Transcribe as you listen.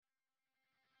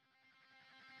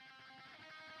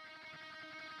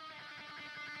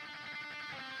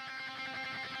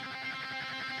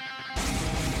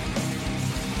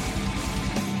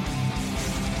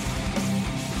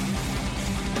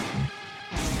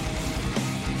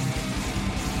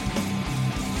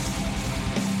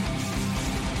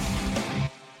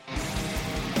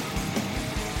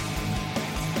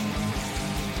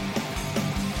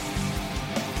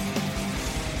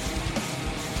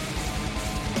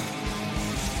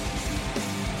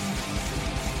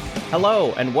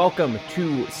Hello, and welcome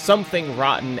to Something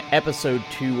Rotten, Episode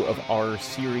 2 of our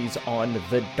series on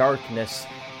The Darkness.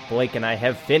 Blake and I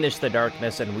have finished The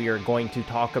Darkness, and we are going to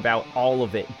talk about all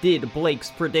of it. Did Blake's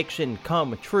prediction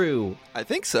come true? I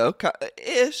think so.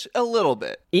 Ish, a little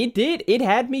bit. It did. It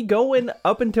had me going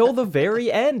up until the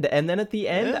very end, and then at the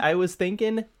end, I was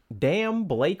thinking, damn,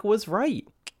 Blake was right.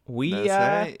 That's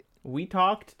right. We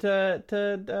talked to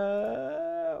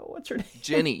what's her name?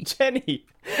 Jenny. Jenny.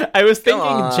 I was thinking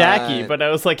Come Jackie, on. but I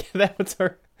was like, that was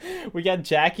her. We got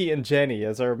Jackie and Jenny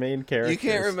as our main characters. You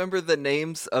can't remember the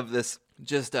names of this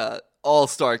just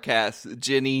all-star cast.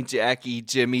 Jenny, Jackie,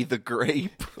 Jimmy the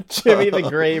Grape. Jimmy the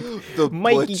Grape, The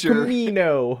Mikey Butcher.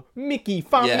 Camino, Mickey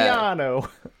Fabiano.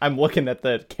 I'm looking at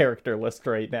the character list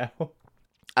right now.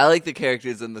 I like the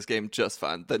characters in this game just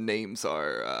fine. The names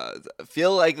are,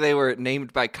 feel like they were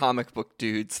named by comic book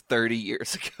dudes 30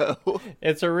 years ago.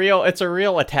 It's a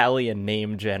real Italian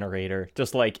name generator.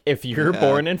 Just like if you're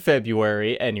born in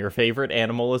February and your favorite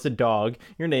animal is a dog,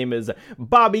 your name is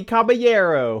Bobby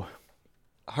Caballero.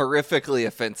 Horrifically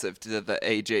offensive to the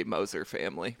A.J. Moser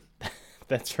family.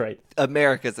 That's right.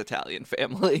 America's Italian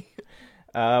family.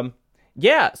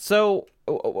 Yeah, so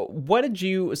what did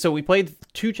you... So we played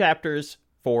 2 chapters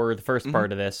for the first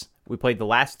part of this. We played the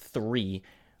last 3.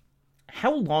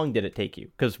 How long did it take you?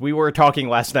 Because we were talking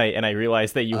last night, and I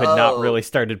realized that you had not really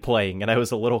started playing, and I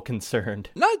was a little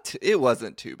concerned. It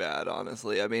wasn't too bad,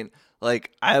 honestly. I mean, like,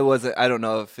 I don't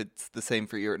know if it's the same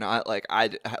for you or not. Like,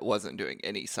 I wasn't doing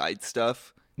any side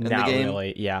stuff in the Not game.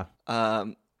 really, yeah.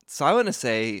 So I want to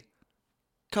say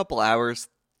couple hours,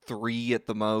 3 at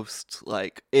the most.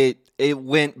 Like, it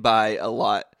went by a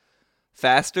lot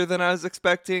faster than I was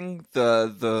expecting.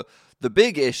 The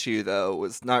big issue, though,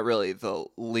 was not really the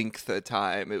length of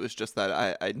time. It was just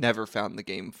that I never found the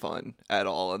game fun at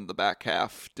all, and the back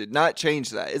half did not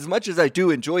change that. As much as I do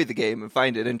enjoy the game and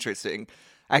find it interesting,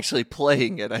 actually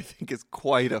playing it, I think, is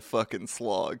quite a fucking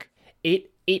slog.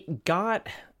 It got...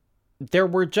 There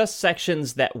were just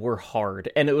sections that were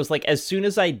hard, and it was like, as soon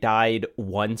as I died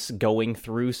once going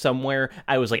through somewhere,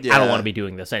 I was like, I don't want to be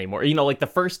doing this anymore. You know, like, the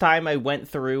first time I went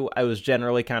through, I was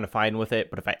generally kind of fine with it,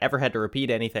 but if I ever had to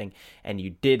repeat anything, and you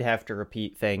did have to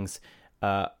repeat things,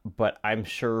 but I'm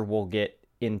sure we'll get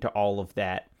into all of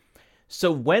that.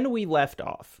 So when we left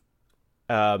off,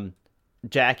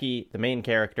 Jackie, the main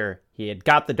character, he had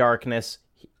got the darkness.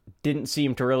 Didn't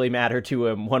seem to really matter to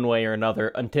him one way or another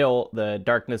until the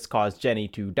darkness caused Jenny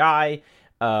to die.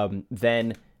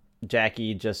 Then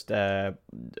Jackie just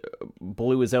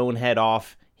blew his own head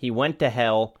off. He went to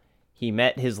hell. He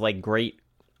met his great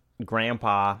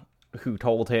grandpa who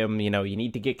told him, you know, you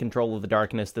need to get control of the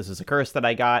darkness. This is a curse that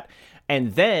I got.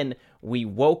 And then we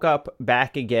woke up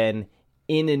back again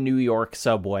in a New York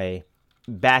subway,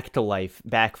 back to life,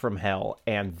 back from hell.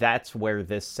 And that's where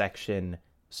this section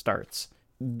starts.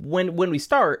 When we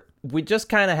start, we just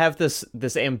kind of have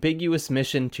this ambiguous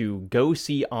mission to go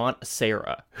see Aunt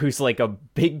Sarah, who's like a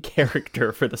big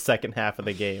character for the second half of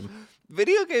the game.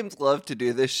 Video games love to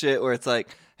do this shit where it's like,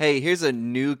 hey, here's a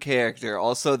new character.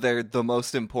 Also, they're the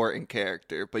most important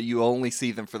character, but you only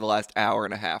see them for the last hour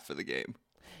and a half of the game.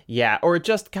 Yeah, or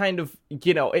just kind of,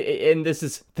 you know, and this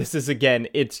is again,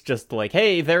 it's just like,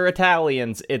 hey, they're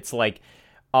Italians. It's like,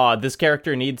 this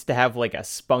character needs to have like a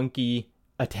spunky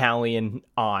Italian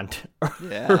aunt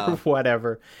or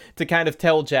whatever to kind of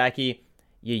tell Jackie,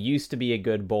 you used to be a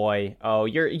good boy. Oh,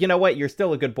 you know what? You're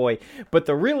still a good boy. But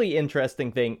the really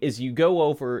interesting thing is you go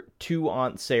over to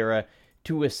Aunt Sarah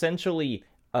to essentially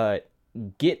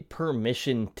get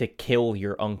permission to kill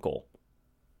your uncle.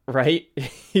 Right?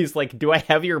 He's like, do I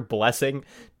have your blessing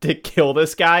to kill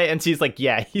this guy? And she's like,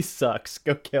 yeah, he sucks.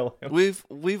 Go kill him.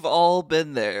 We've all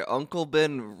been there. Uncle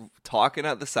been talking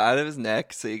at the side of his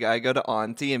neck, so you gotta go to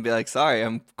Auntie and be like, sorry,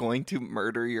 I'm going to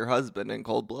murder your husband in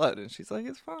cold blood. And she's like,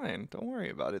 it's fine. Don't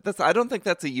worry about it. I don't think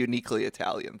that's a uniquely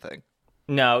Italian thing.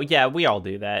 No, yeah, we all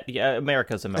do that. Yeah,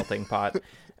 America's a melting pot.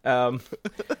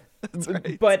 That's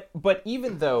right. But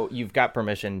even though you've got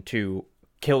permission to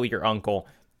kill your uncle,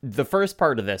 the first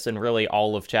part of this, and really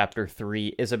all of Chapter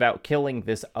 3, is about killing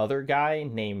this other guy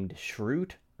named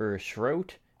Schroet.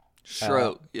 Schroet.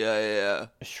 Yeah.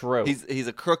 Schroet. He's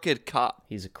a crooked cop.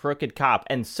 He's a crooked cop.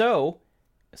 And so,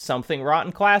 Something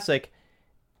Rotten classic,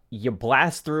 you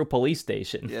blast through a police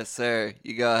station. Yes, sir.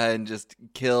 You go ahead and just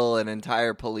kill an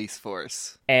entire police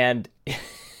force. And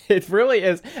it really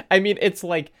is. I mean, it's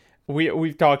like...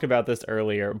 We've talked about this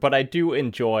earlier, but I do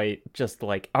enjoy just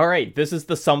like, all right, this is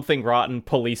the Something Rotten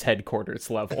police headquarters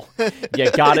level. You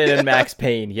got it in Max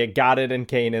Payne. You got it in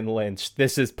Kane and Lynch.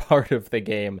 This is part of the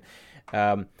game.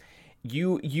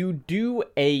 You do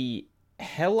a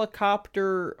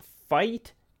helicopter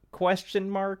fight question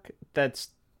mark that's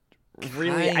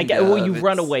really you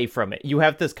run away from it. You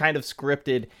have this kind of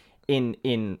scripted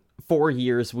in 4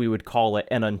 years we would call it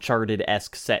an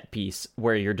Uncharted-esque set piece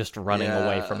where you're just running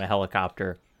away from a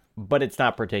helicopter, but it's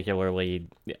not particularly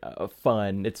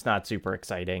fun. It's not super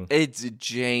exciting. It's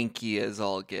janky as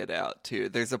all get out too.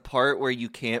 There's a part where you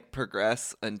can't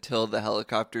progress until the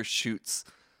helicopter shoots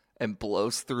and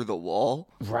blows through the wall.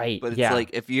 Right. But it's like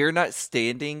if you're not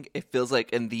standing, it feels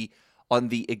like on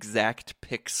the exact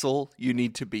pixel you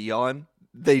need to be on,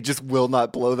 they just will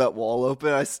not blow that wall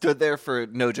open. I stood there for,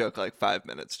 no joke, like 5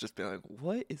 minutes just being like,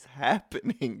 what is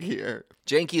happening here?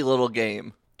 Janky little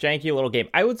game.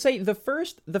 I would say the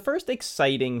first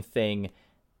exciting thing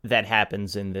that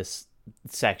happens in this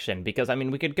section, because I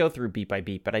mean we could go through beat by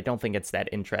beat, but I don't think it's that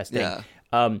interesting.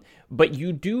 But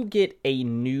you do get a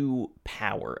new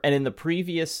power, and in the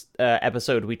previous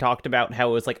episode we talked about how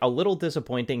it was like a little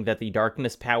disappointing that the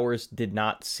darkness powers did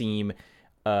not seem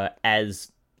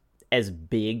as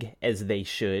big as they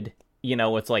should. You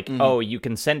know, it's like, oh, you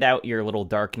can send out your little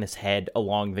darkness head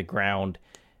along the ground,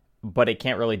 but it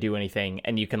can't really do anything,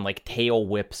 and you can like tail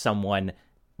whip someone,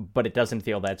 but it doesn't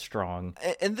feel that strong.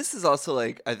 And this is also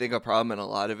like, I think, a problem in a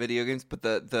lot of video games, but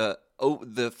the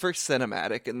first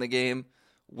cinematic in the game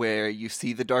where you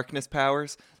see the darkness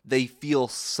powers, they feel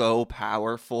so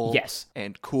powerful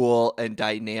and cool and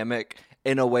dynamic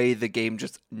in a way the game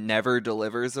just never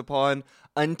delivers upon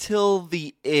until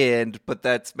the end, but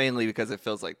that's mainly because it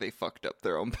feels like they fucked up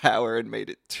their own power and made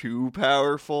it too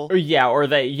powerful. Yeah, or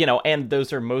they, you know, and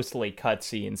those are mostly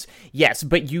cutscenes. Yes,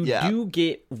 but you do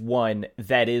get one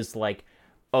that is like,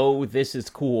 oh, this is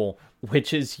cool,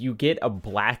 which is you get a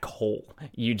black hole.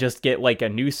 You just get like a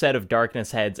new set of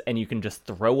darkness heads, and you can just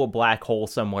throw a black hole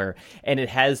somewhere, and it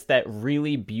has that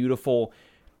really beautiful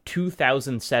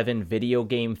 2007 video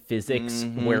game physics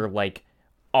where like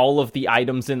all of the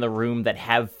items in the room that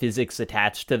have physics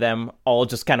attached to them all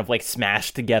just kind of like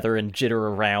smash together and jitter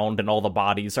around, and all the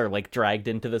bodies are like dragged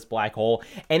into this black hole.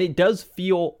 And it does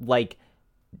feel like,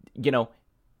 you know,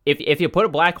 if you put a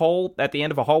black hole at the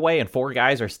end of a hallway and 4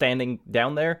 guys are standing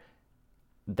down there,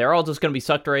 they're all just going to be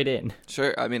sucked right in.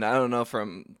 Sure. I mean, I don't know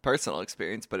from personal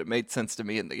experience, but it made sense to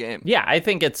me in the game. Yeah, I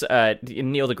think it's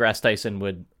Neil deGrasse Tyson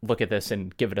would look at this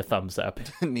and give it a thumbs up.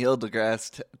 Neil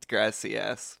deGrasse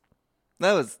yes.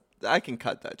 I can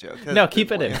cut that joke. No,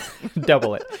 keep it in.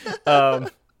 Double it.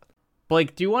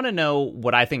 Blake, do you want to know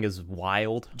what I think is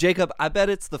wild? Jacob, I bet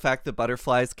it's the fact that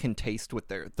butterflies can taste with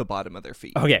the bottom of their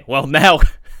feet. Okay, well now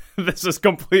this has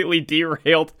completely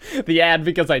derailed the ad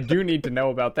because I do need to know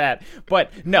about that.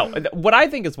 But no, what I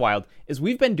think is wild is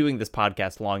we've been doing this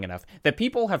podcast long enough that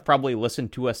people have probably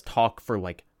listened to us talk for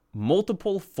like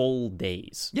multiple full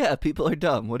days. Yeah, people are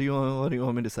dumb. What do you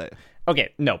want me to say?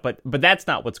 Okay, no, but that's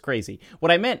not what's crazy.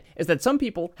 What I meant is that some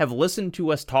people have listened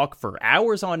to us talk for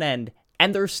hours on end,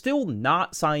 and they're still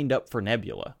not signed up for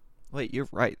Nebula. Wait, you're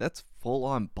right. That's full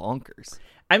on bonkers.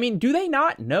 I mean, do they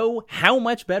not know how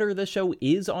much better the show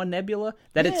is on Nebula?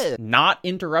 That it's not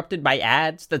interrupted by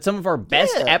ads? That some of our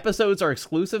best episodes are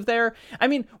exclusive there? I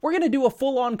mean, we're going to do a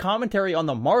full-on commentary on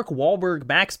the Mark Wahlberg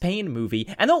Max Payne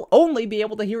movie, and they'll only be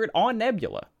able to hear it on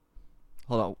Nebula.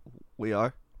 Hold on. We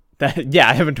are? Yeah,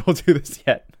 I haven't told you this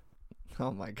yet. Oh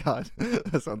my god,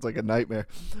 that sounds like a nightmare.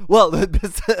 Well,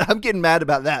 I'm getting mad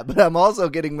about that, but I'm also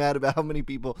getting mad about how many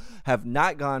people have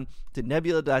not gone to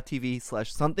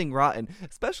nebula.tv/somethingrotten,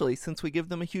 especially since we give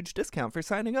them a huge discount for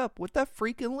signing up with that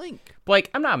freaking link. Blake,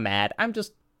 I'm not mad. I'm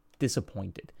just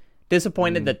disappointed.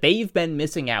 Disappointed that they've been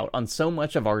missing out on so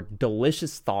much of our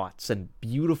delicious thoughts and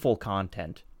beautiful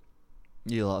content.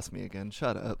 You lost me again.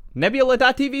 Shut up.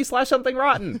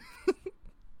 Nebula.tv/somethingrotten.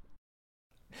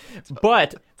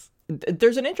 But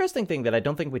there's an interesting thing that I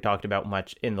don't think we talked about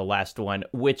much in the last one,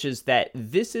 which is that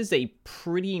this is a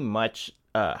pretty much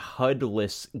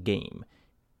HUD-less game.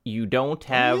 You don't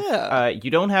have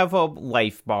a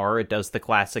life bar. It does the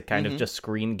classic kind of just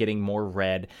screen getting more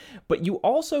red. But you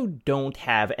also don't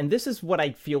have, and this is what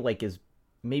I feel like is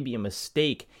maybe a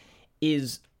mistake,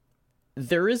 is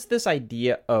there is this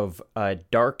idea of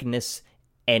darkness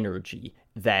energy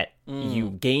that you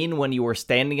gain when you are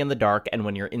standing in the dark, and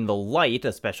when you're in the light,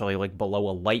 especially like below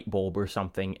a light bulb or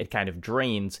something, it kind of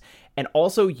drains. And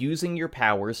also using your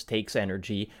powers takes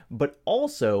energy, but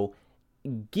also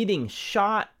getting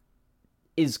shot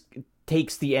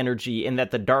takes the energy, in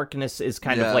that the darkness is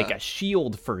kind of like a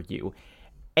shield for you.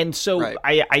 And so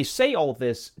I say all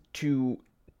this to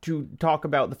talk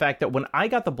about the fact that when I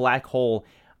got the black hole,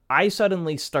 I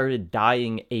suddenly started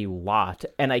dying a lot,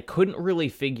 and I couldn't really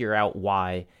figure out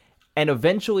why. And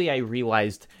eventually I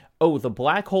realized, oh, the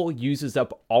black hole uses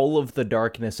up all of the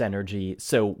darkness energy.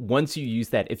 So once you use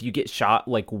that, if you get shot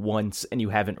like once and you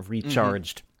haven't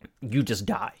recharged, you just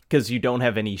die because you don't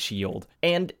have any shield.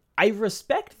 And I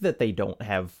respect that they don't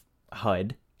have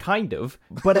HUD, kind of,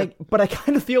 but I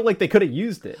kind of feel like they could have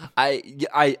used it.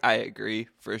 I agree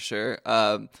for sure.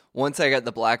 Once I got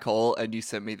the black hole and you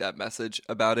sent me that message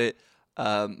about it,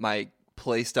 my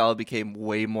playstyle became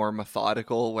way more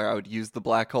methodical, where I would use the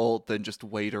black hole, then just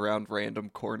wait around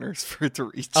random corners for it to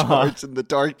recharge in the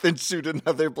dark, then shoot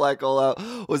another black hole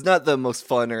out. Was not the most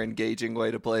fun or engaging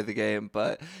way to play the game,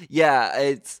 but yeah,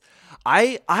 it's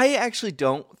I actually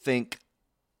don't think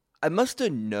I must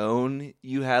have known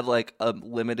you had like a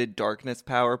limited darkness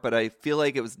power, but I feel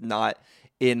like it was not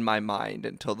in my mind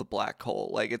until the black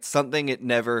hole. Like, it's something it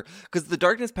never, because the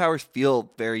darkness powers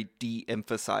feel very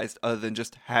de-emphasized, other than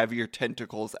just have your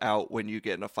tentacles out when you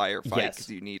get in a firefight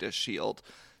because you need a shield.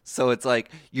 So it's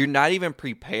like you're not even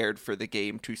prepared for the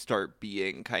game to start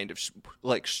being kind of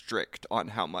like strict on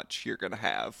how much you're gonna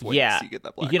have once you get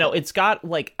that black hole. It's got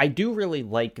like, I do really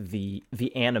like the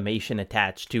animation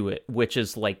attached to it, which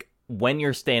is like when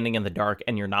you're standing in the dark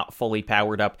and you're not fully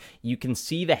powered up, you can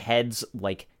see the heads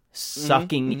like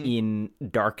sucking in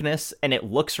darkness, and it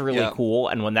looks really cool.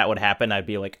 And when that would happen, I'd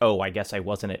be like, oh, I guess I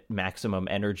wasn't at maximum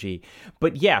energy.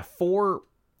 But yeah, for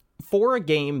a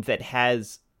game that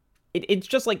has it's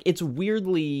just like, it's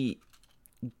weirdly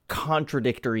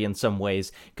contradictory in some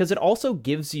ways, because it also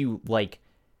gives you like,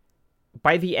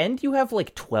 by the end you have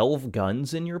like 12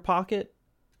 guns in your pocket.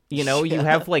 You know, you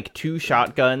have like 2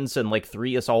 shotguns and like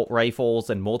 3 assault rifles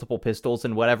and multiple pistols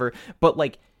and whatever, but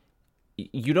like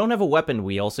you don't have a weapon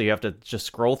wheel, so you have to just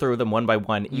scroll through them one by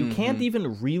one. You can't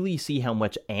even really see how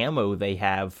much ammo they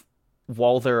have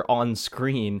while they're on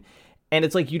screen. And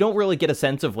it's like, you don't really get a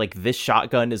sense of like, this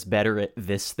shotgun is better at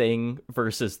this thing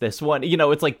versus this one. You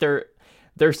know, it's like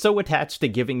they're so attached to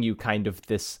giving you kind of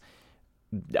this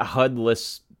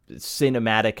HUD-less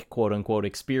cinematic quote unquote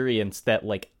experience that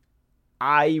like,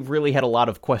 I really had a lot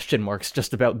of question marks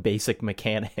just about basic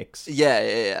mechanics.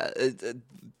 Yeah.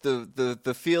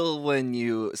 The feel when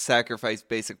you sacrifice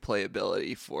basic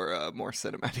playability for a more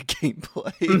cinematic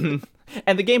gameplay.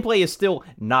 And the gameplay is still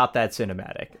not that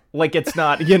cinematic. Like, it's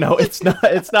not, you know, it's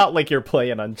not like you're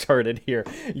playing Uncharted here.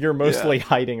 You're mostly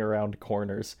hiding around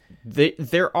corners.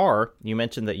 There are, you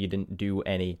mentioned that you didn't do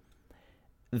any.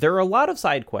 There are a lot of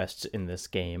side quests in this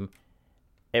game.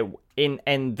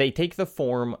 And they take the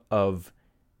form of,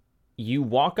 you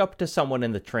walk up to someone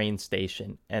in the train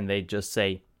station and they just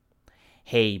say,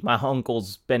 hey, my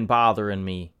uncle's been bothering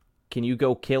me. Can you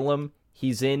go kill him?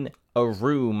 He's in a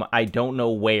room, I don't know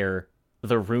where.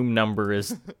 The room number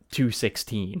is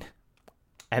 216.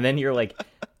 And then you're like,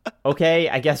 okay,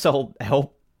 I guess I'll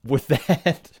help with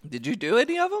that. Did you do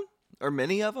any of them? Or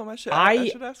many of them, I should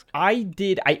ask? I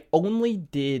did. I only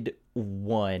did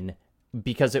one,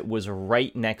 because it was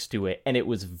right next to it, and it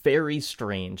was very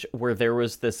strange, where there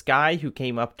was this guy who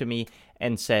came up to me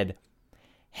and said,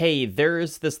 hey,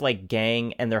 there's this like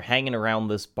gang, and they're hanging around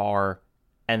this bar,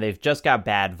 and they've just got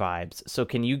bad vibes, so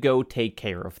can you go take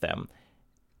care of them?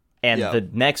 And the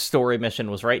next story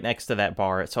mission was right next to that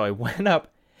bar, so I went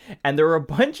up, and there were a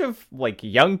bunch of like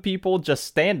young people just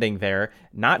standing there,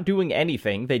 not doing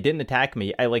anything. They didn't attack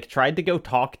me. I like tried to go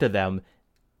talk to them,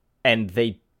 and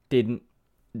they didn't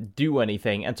do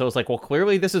anything. And so I was like, well,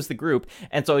 clearly this is the group.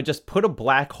 And so I just put a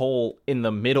black hole in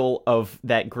the middle of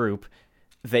that group.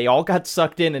 They all got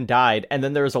sucked in and died. And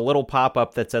then there was a little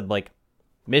pop-up that said like,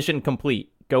 mission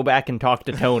complete, go back and talk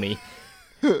to Tony.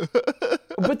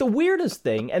 But the weirdest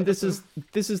thing, and this is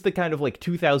the kind of like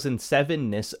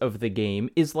 2007-ness of the game,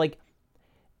 is like,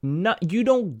 you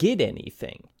don't get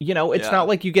anything. You know, it's not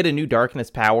like you get a new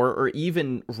darkness power or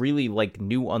even really like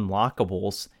new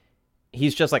unlockables.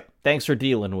 He's just like, thanks for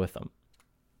dealing with them.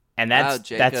 And that's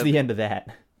the end of that.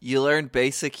 You learn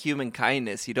basic human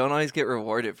kindness. You don't always get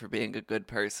rewarded for being a good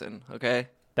person, okay?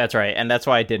 That's right, and that's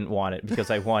why I didn't want it,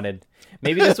 because I wanted...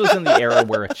 Maybe this was in the era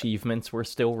where achievements were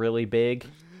still really big,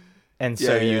 and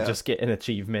so you just get an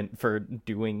achievement for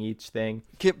doing each thing.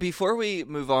 Before we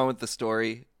move on with the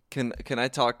story, can I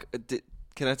talk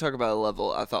about a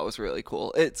level I thought was really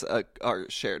cool? It's our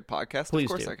shared podcast. Please of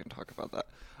course do. I can talk about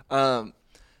that.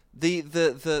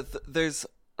 There's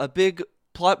a big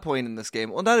plot point in this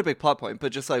game. Well, not a big plot point,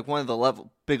 but just like one of the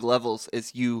big levels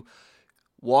is you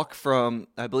walk from,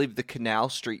 I believe, the Canal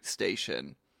Street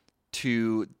station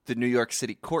to the New York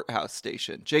City courthouse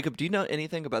station. Jacob, do you know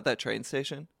anything about that train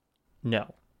station?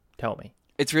 No. Tell me.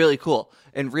 It's really cool.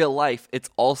 In real life, it's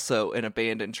also an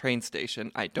abandoned train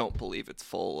station. I don't believe it's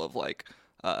full of like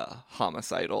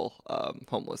homicidal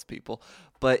homeless people,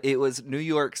 but it was New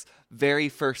York's very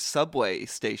first subway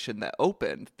station that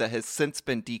opened that has since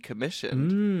been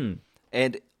decommissioned.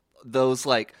 And those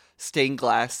like stained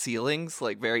glass ceilings,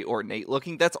 like very ornate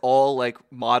looking, that's all like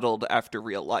modeled after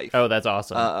real life. Oh, that's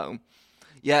awesome.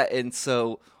 Yeah, and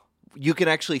so you can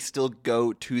actually still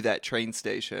go to that train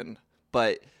station,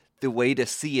 but the way to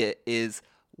see it is,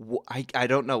 I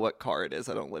don't know what car it is,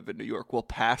 I don't live in New York, will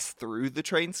pass through the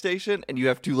train station, and you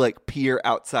have to like peer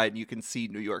outside and you can see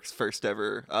New York's first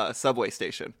ever subway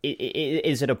station.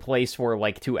 Is it a place where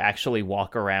like to actually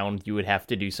walk around you would have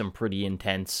to do some pretty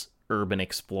intense urban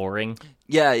exploring?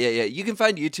 Yeah. You can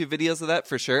find YouTube videos of that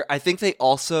for sure. I think they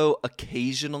also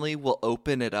occasionally will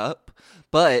open it up,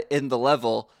 but in the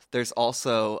level, there's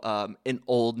also an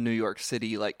old New York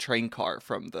City like train car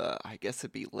from the, I guess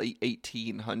it'd be late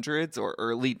 1800s or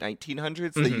early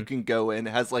 1900s that you can go in.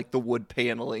 It has like the wood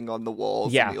paneling on the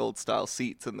walls and the old style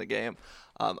seats in the game.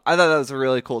 I thought that was a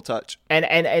really cool touch.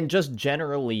 And just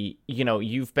generally, you know,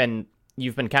 you've been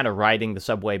kind of riding the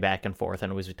subway back and forth,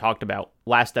 and as we talked about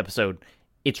last episode,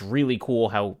 it's really cool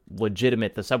how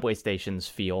legitimate the subway stations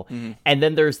feel. And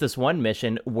then there's this one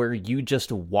mission where you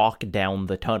just walk down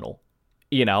the tunnel,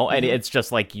 you know, and it's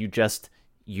just like you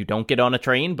don't get on a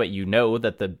train, but you know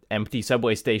that the empty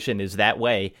subway station is that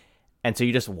way, and so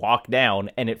you just walk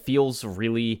down, and it feels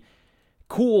really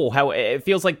cool how it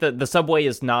feels like the subway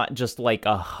is not just like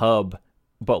a hub,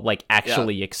 but like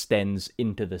actually extends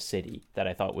into the city. That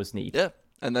I thought was neat. Yeah,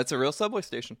 and that's a real subway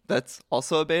station that's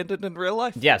also abandoned in real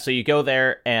life. Yeah, so you go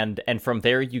there, and from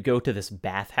there you go to this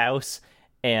bathhouse,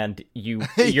 and you're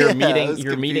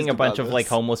meeting a bunch of like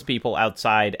homeless people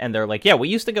outside, and they're like, yeah, we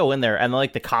used to go in there, and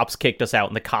like the cops kicked us out,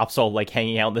 and the cops all like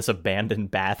hanging out in this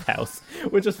abandoned bathhouse,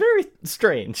 which is very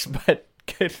strange, but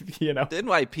good, you know. The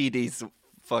NYPD's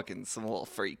fucking some little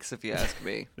freaks, if you ask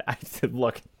me. I said,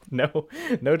 look, no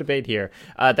debate here.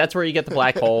 That's where you get the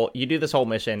black hole. You do this whole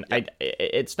mission. Yep.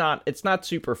 It's not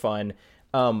super fun,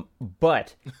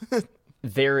 but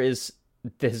there is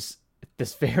this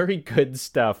very good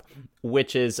stuff,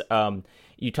 which is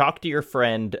you talk to your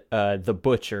friend the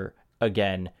butcher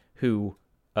again, who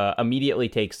immediately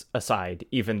takes a side,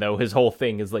 even though his whole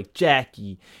thing is like,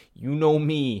 Jackie, you know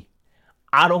me,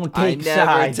 I don't take sides.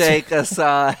 I never take a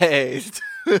side.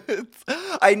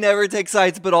 I never take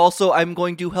sides, but also I'm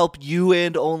going to help you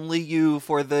and only you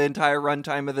for the entire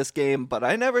runtime of this game, but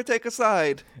I never take a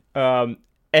side.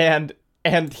 And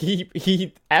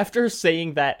he after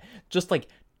saying that, just like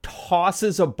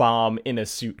tosses a bomb in a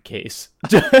suitcase.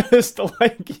 Just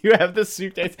like you have this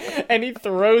suitcase, and he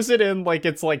throws it in like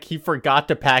it's like he forgot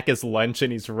to pack his lunch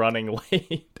and he's running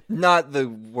late. Not the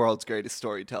world's greatest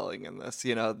storytelling in this,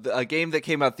 you know, a game that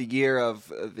came out the year of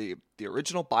the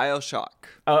original BioShock.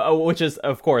 Which is,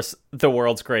 of course, the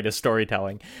world's greatest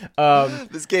storytelling.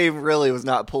 This game really was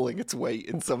not pulling its weight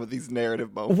in some of these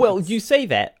narrative moments. Well, you say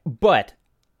that, but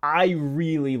I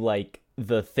really like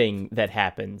the thing that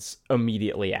happens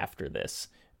immediately after this,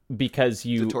 because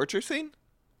the torture scene?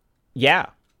 Yeah.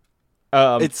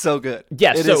 It's so good.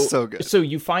 Yeah, it is so good. So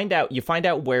you find out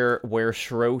where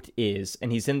Schroet is,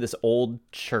 and he's in this old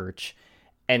church,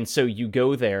 and so you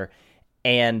go there,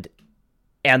 and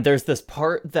there's this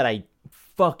part that I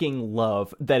fucking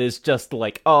love that is just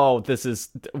like, oh, this is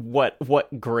what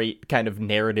great kind of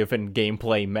narrative and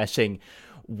gameplay meshing,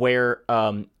 where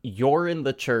you're in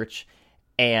the church,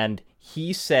 and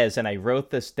he says, and I wrote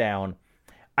this down,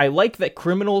 I like that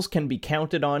criminals can be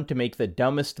counted on to make the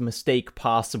dumbest mistake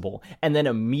possible. And then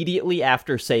immediately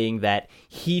after saying that,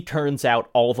 he turns out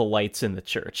all the lights in the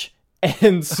church.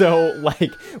 And so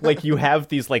like you have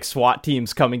these like SWAT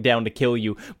teams coming down to kill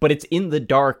you, but it's in the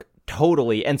dark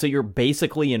totally. And so you're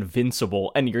basically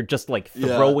invincible, and you're just like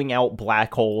throwing out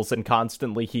black holes and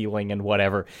constantly healing and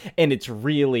whatever. And it's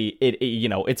really, you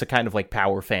know, it's a kind of like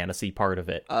power fantasy part of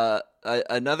it.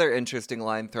 Another interesting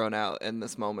line thrown out in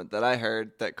this moment that I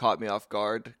heard that caught me off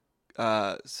guard,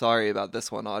 sorry about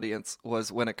this one, audience,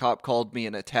 was when a cop called me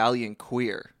an Italian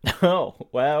queer. Oh,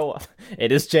 well,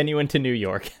 it is genuine to New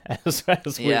York, as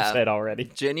we've said already.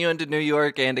 Genuine to New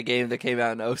York, and a game that came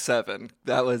out in 2007.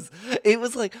 It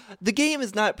was like, the game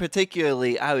is not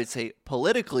particularly, I would say,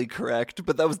 politically correct,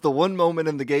 but that was the one moment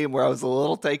in the game where I was a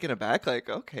little taken aback, like,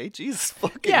 okay, Jesus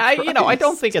fucking Christ. You know, I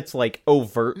don't think it's like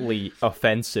overtly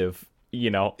offensive, you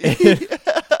know.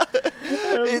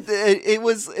 It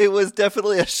was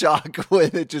definitely a shock when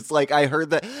it just like I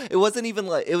heard that. It wasn't even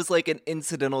like, it was like an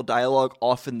incidental dialogue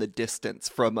off in the distance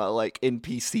from a like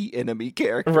NPC enemy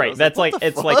character. Right, that's like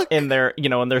it's fuck? Like in their, you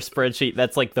know, in their spreadsheet,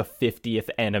 that's like the 50th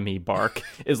enemy bark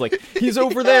is like, he's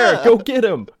over there, go get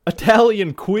him,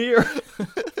 Italian queer.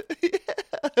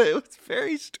 It was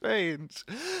very strange.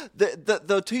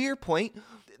 Though, to your point,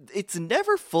 it's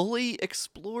never fully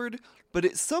explored, but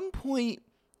at some point,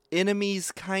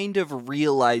 enemies kind of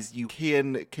realize you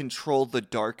can control the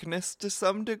darkness to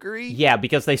some degree. Yeah,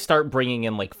 because they start bringing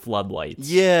in, like, floodlights.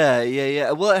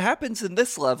 Yeah. Well, it happens in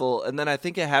this level, and then I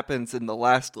think it happens in the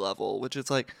last level, which is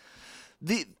like,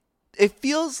 it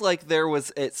feels like there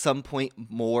was at some point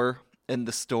more in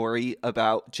the story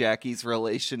about Jackie's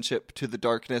relationship to the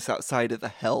darkness outside of the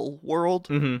hell world,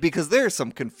 because there are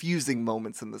some confusing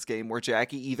moments in this game where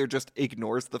Jackie either just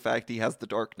ignores the fact he has the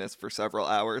darkness for several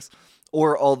hours,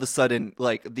 or all of a sudden,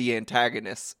 like, the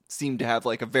antagonists seem to have,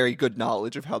 like, a very good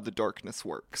knowledge of how the darkness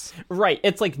works. Right.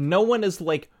 It's like no one is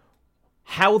like,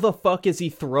 how the fuck is he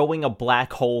throwing a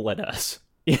black hole at us?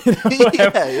 You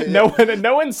know?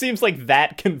 No one seems like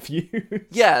that confused.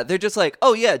 Yeah, they're just like,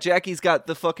 oh yeah, Jackie's got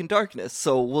the fucking darkness,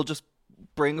 so we'll just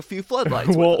bring a few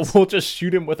floodlights. We'll just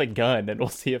shoot him with a gun and we'll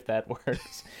see if that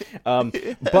works.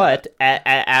 But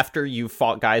after you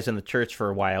fought guys in the church for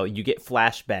a while, you get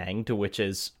flashbanged, which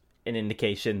is an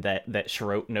indication that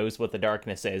Shrot knows what the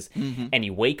darkness is, and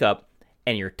you wake up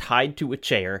and you're tied to a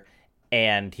chair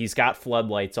and he's got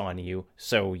floodlights on you,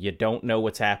 so you don't know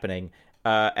what's happening.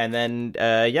 And then,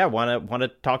 want to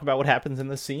talk about what happens in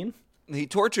this scene? He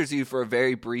tortures you for a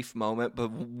very brief moment, but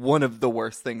one of the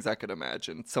worst things I could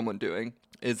imagine someone doing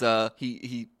is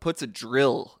he puts a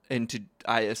drill into,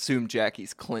 I assume,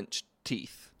 Jackie's clenched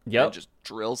teeth. Yep. And just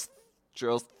drills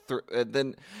through, and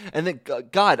then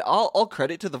God, all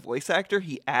credit to the voice actor.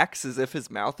 He acts as if his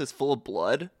mouth is full of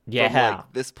blood. Yeah. From,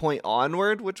 like, this point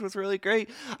onward, which was really great.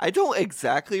 I don't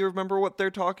exactly remember what they're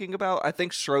talking about. I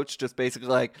think Shrot's just basically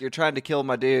like, you're trying to kill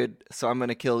my dude, so I'm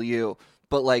gonna kill you.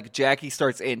 But, like, Jackie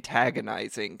starts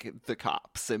antagonizing the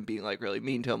cops and being, like, really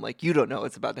mean to him. Like, you don't know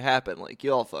what's about to happen. Like,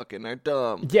 y'all fucking are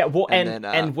dumb. Yeah, well,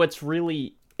 and what's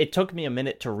really... It took me a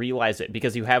minute to realize it,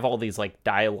 because you have all these, like,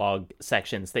 dialogue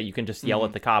sections that you can just yell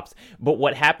at the cops. But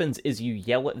what happens is you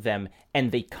yell at them,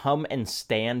 and they come and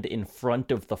stand in front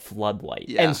of the floodlight.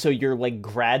 Yeah. And so you're, like,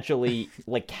 gradually,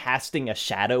 like, casting a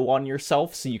shadow on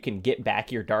yourself so you can get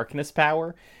back your darkness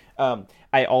power.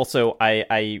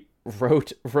 I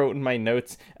wrote in my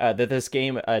notes that this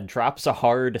game drops a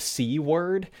hard C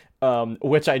word,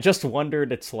 which I just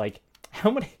wondered, it's like,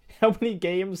 how many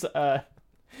games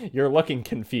you're looking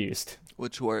confused.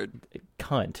 Which word?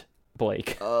 Cunt,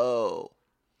 Blake. Oh,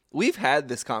 we've had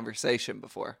this conversation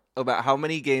before about how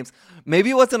many games, maybe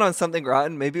it wasn't on Something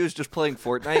Rotten, maybe it was just playing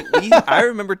Fortnite. I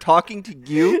remember talking to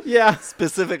you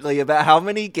specifically about how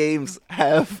many games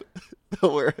have the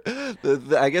word,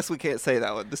 I guess we can't say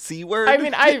that one, the C word. I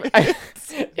mean,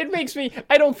 it makes me,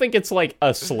 I don't think it's like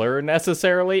a slur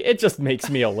necessarily, it just makes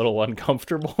me a little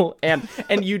uncomfortable, and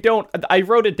you don't, I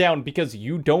wrote it down because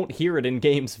you don't hear it in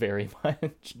games very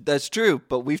much. That's true,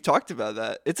 but we've talked about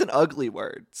that. It's an ugly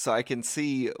word, so I can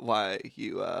see why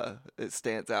it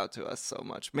stands out to us so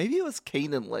much. Maybe it was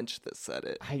Kane and Lynch that said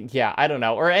it. I don't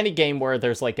know, or any game where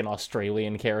there's like an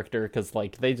Australian character, because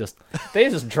like they just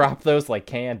drop those like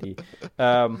candy.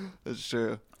 That's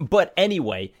true. But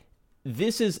anyway,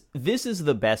 this is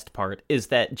the best part, is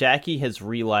that Jackie has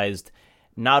realized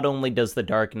not only does the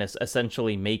darkness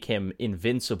essentially make him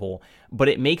invincible, but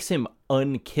it makes him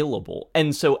unkillable.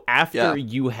 And so after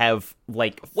you have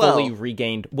like fully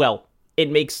regained, it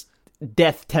makes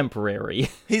death temporary.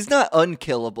 He's not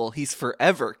unkillable, he's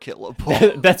forever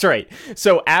killable. That's right.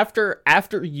 So after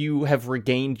you have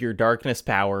regained your darkness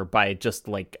power by just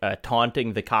like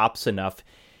taunting the cops enough,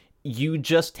 you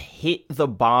just hit the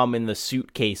bomb in the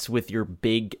suitcase with your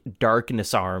big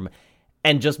darkness arm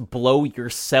and just blow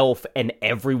yourself and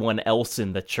everyone else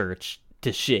in the church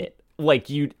to shit. Like,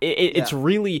 it's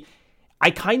really...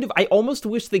 I almost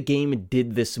wish the game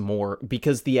did this more,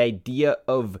 because the idea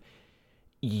of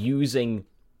using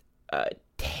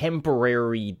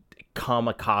temporary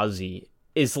kamikaze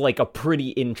is like a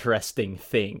pretty interesting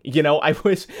thing. You know, I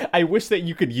wish that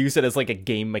you could use it as like a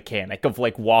game mechanic of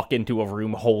like walk into a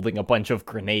room holding a bunch of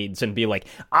grenades and be like,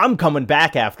 I'm coming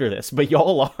back after this, but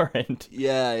y'all aren't.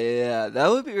 Yeah. That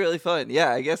would be really fun.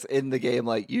 Yeah, I guess in the game,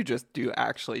 like, you just do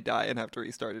actually die and have to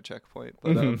restart a checkpoint.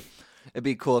 But it'd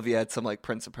be cool if you had some like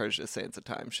Prince of Persia Sands of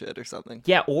Time shit or something.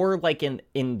 Yeah, or like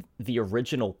in the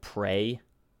original Prey,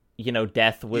 you know,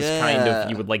 death was kind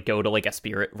of, you would like go to like a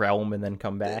spirit realm and then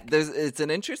come back. It's an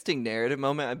interesting narrative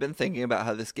moment. I've been thinking about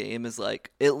how this game is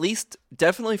like, at least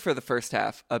definitely for the first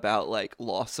half, about like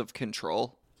loss of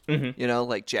control. You know,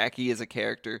 like Jackie is a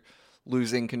character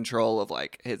losing control of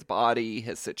like his body,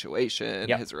 his situation,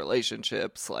 his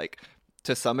relationships, like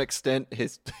to some extent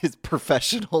his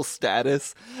professional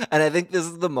status. And I think this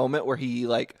is the moment where he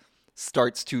like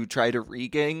starts to try to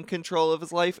regain control of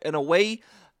his life in a way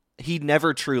he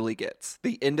never truly gets.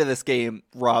 The end of this game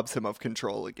robs him of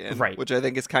control again, right? Which I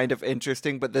think is kind of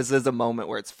interesting, but this is a moment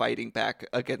where it's fighting back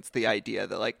against the idea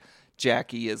that like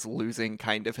Jackie is losing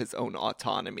kind of his own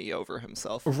autonomy over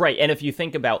himself. Right, and if you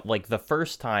think about like the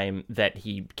first time that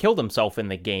he killed himself in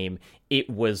the game, it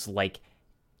was like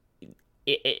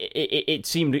it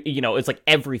seemed, you know, it's like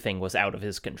everything was out of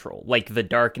his control. Like the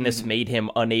darkness made him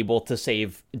unable to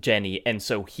save Jenny, and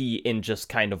so he, in just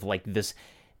kind of like this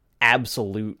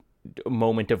absolute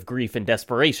moment of grief and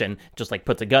desperation, just like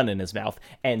puts a gun in his mouth.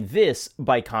 And this,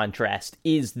 by contrast,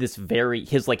 is this very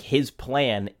his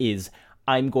plan is,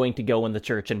 I'm going to go in the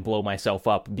church and blow myself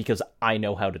up because I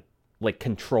know how to like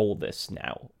control this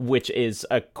now, which is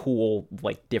a cool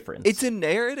like difference. It's a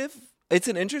narrative. It's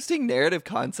an interesting narrative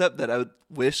concept that I would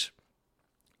wish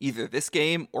either this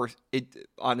game or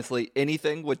honestly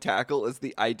anything would tackle, is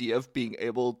the idea of being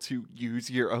able to use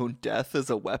your own death as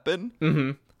a weapon.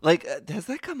 Mm-hmm. Like, has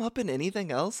that come up in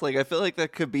anything else? Like, I feel like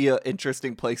that could be an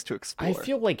interesting place to explore. I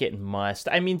feel like it must.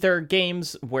 I mean, there are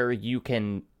games where you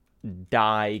can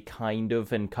die kind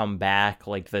of and come back,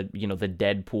 like the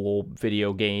Deadpool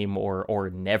video game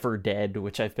or Never Dead,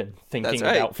 which I've been thinking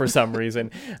about for some reason.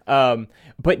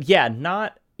 But yeah,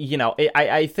 not,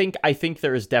 I think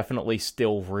there is definitely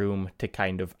still room to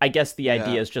kind of, I guess the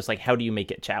idea is just like, how do you make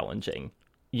it challenging?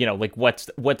 Like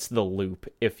what's the loop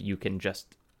if you can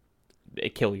just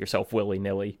kill yourself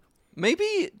willy-nilly?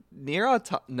 Maybe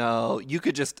no, you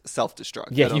could just self-destruct.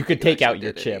 Yeah, you could take out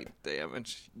your chip.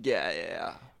 Damage.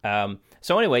 Yeah.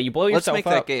 So anyway, you blow yourself up.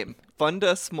 Let's make that game. Fund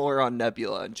us more on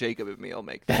Nebula, and Jacob and me will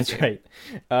make that game.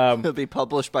 That's right. It'll be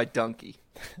published by Donkey.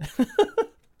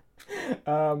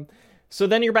 So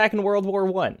then you're back in World War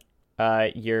One.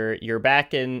 You're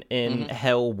back in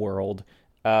Hell World.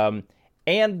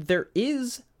 And there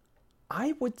is,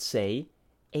 I would say,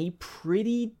 a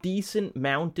pretty decent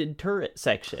mounted turret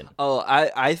section. Oh,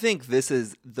 I think this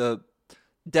is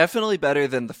definitely better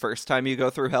than the first time you go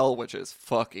through Hell, which is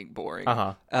fucking boring.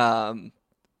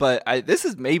 But this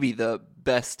is maybe the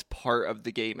best part of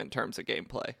the game in terms of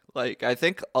gameplay. Like, I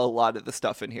think a lot of the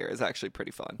stuff in here is actually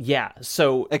pretty fun. Yeah,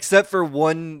 so except for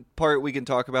one part we can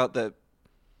talk about that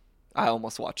I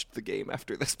almost watched the game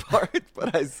after this part,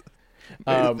 but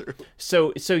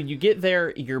so you get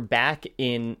there, you're back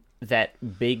in that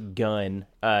big gun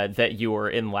that you were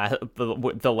in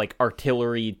the like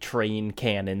artillery train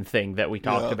cannon thing that we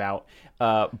talked about,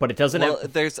 but it doesn't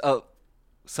have...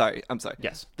 I'm sorry.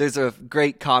 Yes. There's a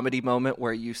great comedy moment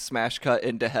where you smash cut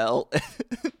into Hell.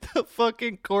 The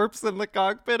fucking corpse in the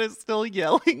cockpit is still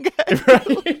yelling at you.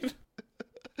 Right?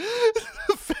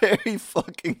 Very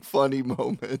fucking funny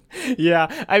moment.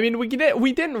 Yeah, I mean, we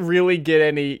didn't really get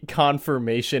any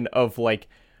confirmation of like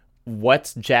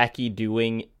what's Jackie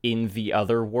doing in the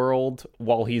other world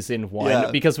while he's in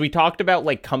one, because we talked about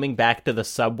like coming back to the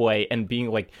subway and being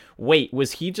like, wait,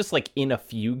 was he just like in a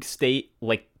fugue state,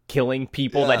 like killing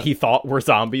people that he thought were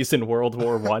zombies in World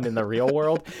War One in the real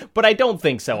world? But I don't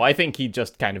think so. I think he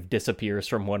just kind of disappears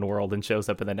from one world and shows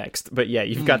up in the next. But yeah,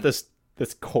 you've got this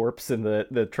corpse in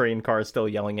the train car still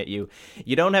yelling at you.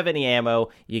 You don't have any ammo.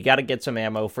 You got to get some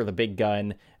ammo for the big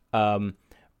gun.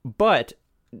 But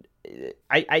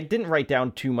I didn't write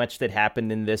down too much that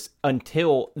happened in this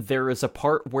until there is a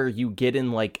part where you get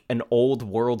in like an old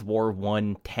World War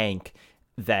One tank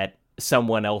that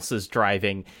someone else is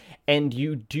driving, and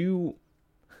you do...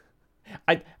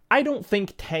 I don't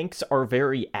think tanks are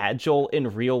very agile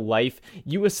in real life.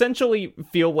 You essentially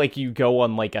feel like you go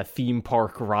on like a theme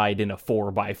park ride in a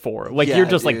 4x4. Like you're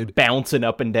just like bouncing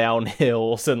up and down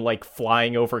hills and like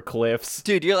flying over cliffs.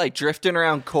 Dude, you're like drifting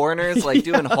around corners, like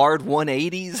doing hard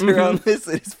 180s around this.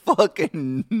 It's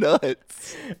fucking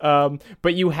nuts.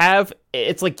 But you have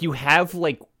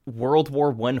like World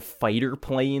War One fighter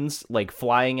planes like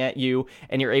flying at you,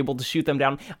 and you're able to shoot them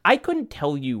down. I couldn't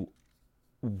tell you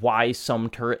why some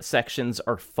turret sections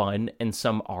are fun and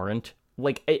some aren't.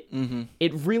 Like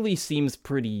it really seems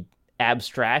pretty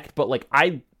abstract, but like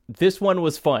this one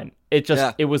was fun. It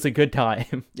just it was a good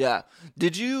time. Yeah.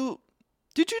 Did you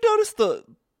notice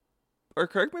or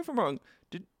correct me if I'm wrong,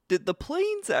 did the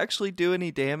planes actually do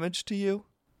any damage to you?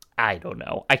 I don't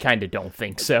know. I kind of don't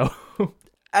think so.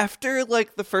 After,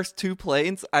 like, the first two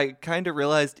planes, I kind of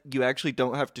realized you actually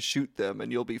don't have to shoot them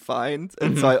and you'll be fine.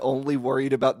 And so I only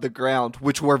worried about the ground,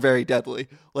 which were very deadly.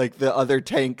 Like, the other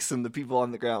tanks and the people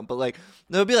on the ground. But, like,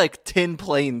 there'll be, like, 10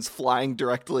 planes flying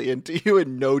directly into you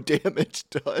and no damage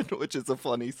done, which is a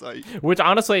funny sight. Which,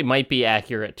 honestly, might be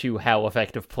accurate to how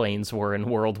effective planes were in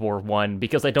World War One,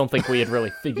 because I don't think we had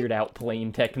really figured out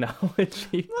plane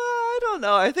technology. don't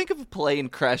know. I think if a plane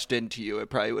crashed into you, it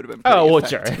probably would have been Oh, pretty well,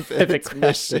 sure. effective If in it its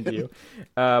crashed into mission.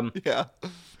 you. Yeah.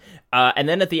 And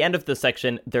then at the end of the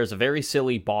section, there's a very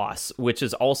silly boss, which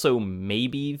is also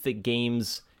maybe the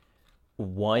game's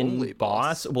one Only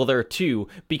boss. boss. Well, there are two,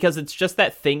 because it's just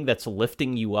that thing that's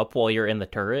lifting you up while you're in the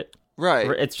turret. Right.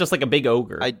 It's just like a big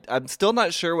ogre. I'm still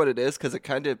not sure what it is because it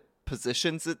kind of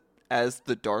positions it as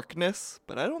the darkness,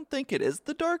 but I don't think it is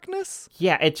the darkness.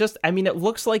 Yeah, it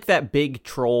looks like that big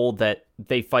troll that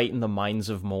they fight in the Mines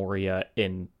of Moria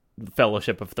in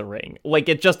Fellowship of the Ring. Like,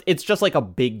 it's just like a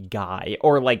big guy,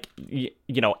 or like,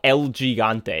 El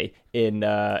Gigante in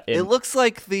It looks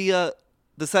like the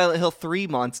Silent Hill 3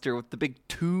 monster with the big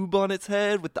tube on its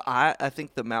head with the eye, I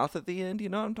think the mouth at the end. You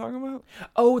know what I'm talking about?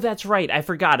 Oh, that's right. I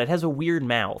forgot. It has a weird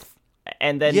mouth.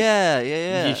 And then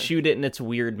Yeah. you shoot it in its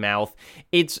weird mouth.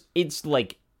 It's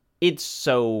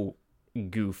so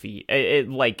goofy.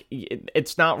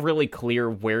 It's not really clear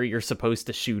where you're supposed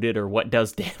to shoot it or what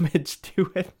does damage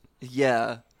to it.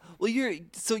 Yeah. Well,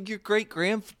 your great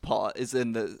grandpa is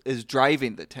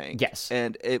driving the tank. Yes.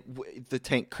 And the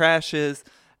tank crashes,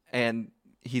 and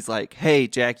he's like, "Hey,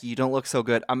 Jackie, you don't look so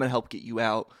good. I'm gonna help get you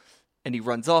out." And he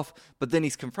runs off, but then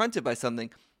he's confronted by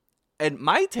something. And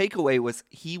my takeaway was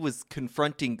he was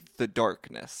confronting the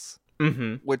darkness,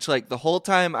 which, like, the whole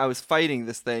time I was fighting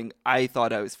this thing, I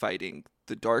thought I was fighting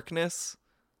the darkness,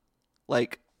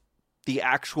 like the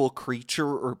actual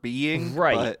creature or being.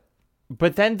 Right.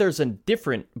 But then there's a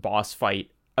different boss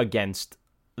fight against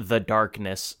the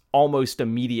darkness almost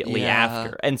immediately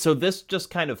after. And so this just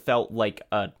kind of felt like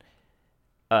a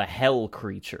hell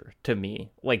creature to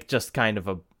me, like just kind of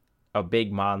a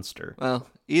big monster. Well,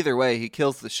 either way, he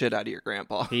kills the shit out of your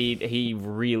grandpa. He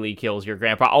really kills your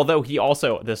grandpa. Although he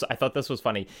also, I thought this was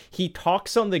funny, he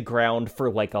talks on the ground for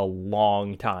like a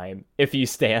long time if you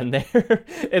stand there.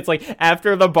 It's like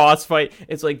after the boss fight,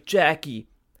 it's like, "Jackie,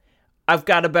 I've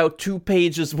got about 2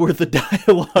 pages worth of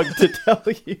dialogue to tell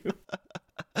you."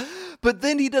 But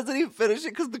then he doesn't even finish it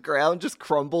because the ground just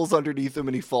crumbles underneath him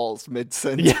and he falls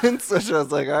mid-sentence. So I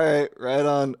was like, all right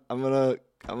on. I'm gonna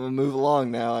move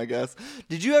along now, I guess.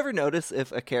 Did you ever notice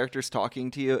if a character's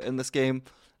talking to you in this game,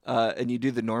 and you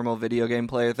do the normal video game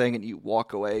player thing and you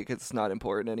walk away because it's not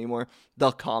important anymore,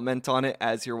 they'll comment on it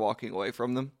as you're walking away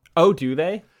from them? Oh, do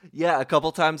they? Yeah, a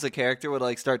couple times a character would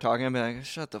like start talking and be like,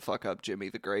 "Shut the fuck up, Jimmy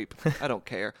the Grape. I don't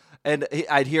care." And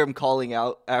I'd hear him calling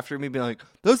out after me, being like,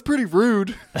 "That's pretty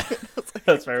rude."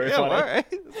 That's very funny. All right.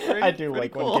 I do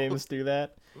like when games do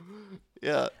that.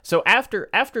 Yeah. So after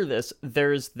this,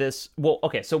 there's this. Well,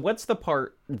 okay. So what's the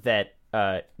part that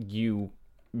you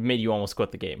made you almost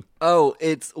quit the game? Oh,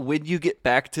 it's when you get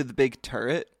back to the big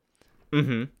turret.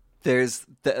 Mm-hmm. There's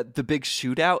the big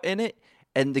shootout in it,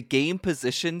 and the game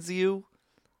positions you.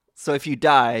 So if you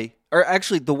die, or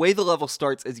actually the way the level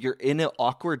starts is you're in an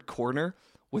awkward corner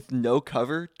with no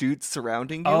cover, dudes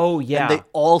surrounding you. Oh, yeah. And they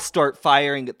all start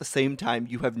firing at the same time.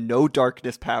 You have no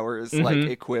darkness powers like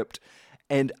equipped.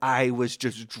 And I was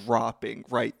just dropping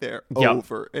right there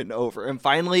over and over. And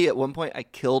finally, at one point, I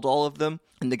killed all of them.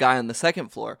 And the guy on the second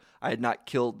floor, I had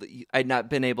not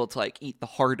been able to like eat the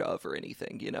heart of or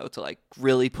anything, to like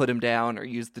really put him down or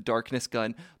use the darkness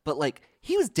gun. But like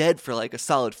he was dead for like a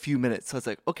solid few minutes. So I was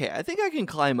like, okay, I think I can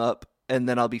climb up and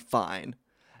then I'll be fine.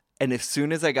 And as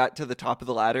soon as I got to the top of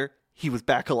the ladder, he was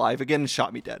back alive again and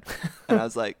shot me dead. And I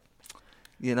was like,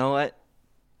 you know what?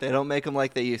 They don't make them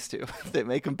like they used to. They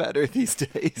make them better these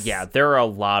days. Yeah, there are a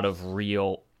lot of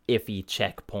real iffy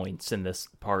checkpoints in this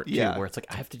part, too, where it's like,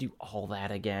 I have to do all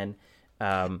that again.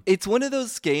 It's one of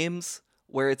those games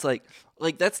where it's like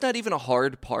that's not even a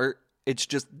hard part. It's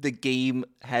just the game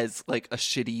has like a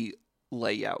shitty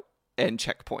layout and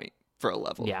checkpoint for a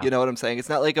level. Yeah. You know what I'm saying? It's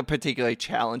not like a particularly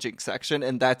challenging section,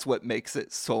 and that's what makes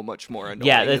it so much more annoying.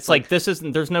 Yeah, it's like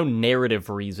there's no narrative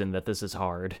reason that this is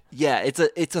hard. Yeah,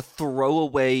 it's a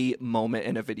throwaway moment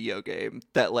in a video game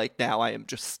that like now I am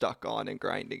just stuck on and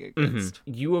grinding against.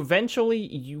 You eventually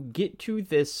get to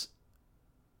this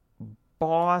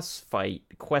boss fight ?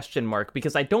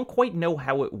 Because I don't quite know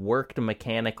how it worked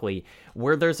mechanically,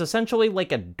 where there's essentially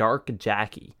like a dark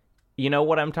Jackie. You know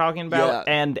what I'm talking about?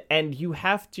 Yeah. And you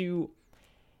have to,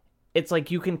 it's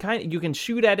like you can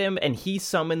shoot at him and he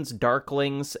summons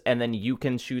darklings, and then you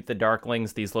can shoot the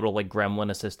darklings, these little like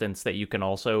gremlin assistants that you can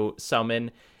also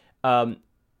summon.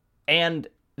 And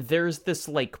there's this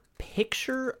like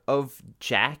picture of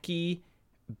Jackie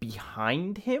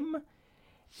behind him.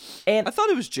 And I thought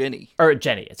it was Jenny. Or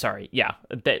Jenny, sorry. Yeah.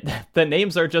 The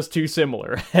names are just too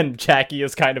similar, and Jackie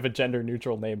is kind of a gender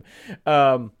neutral name.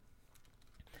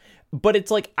 But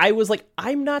it's like, I was like,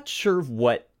 I'm not sure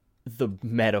what the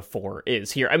metaphor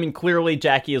is here. I mean, clearly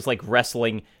Jackie is like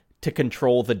wrestling to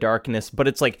control the darkness, but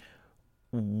it's like,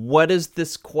 what does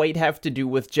this quite have to do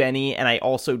with Jenny? And I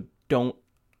also don't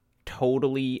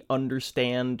totally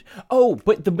understand. Oh,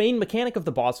 but the main mechanic of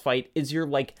the boss fight is you're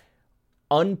like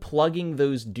unplugging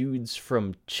those dudes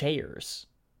from chairs,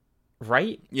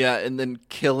 right? Yeah, and then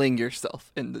killing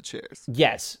yourself in the chairs.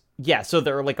 Yes. Yeah, so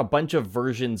there are like a bunch of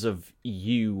versions of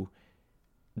you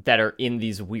that are in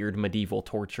these weird medieval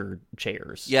torture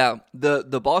chairs. Yeah,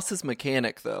 the boss's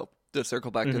mechanic, though, to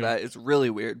circle back to that, is really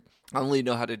weird. I only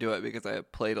know how to do it because I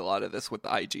have played a lot of this with the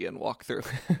IGN walkthrough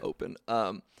open.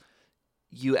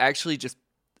 You actually just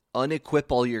unequip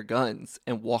all your guns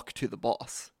and walk to the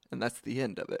boss, and that's the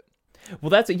end of it. Well,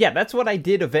 that's what I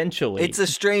did eventually. It's a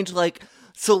strange, like,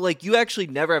 so, like, you actually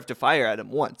never have to fire at him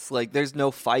once. Like, there's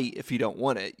no fight if you don't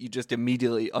want it. You just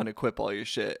immediately unequip all your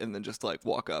shit and then just, like,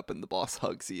 walk up and the boss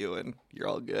hugs you and you're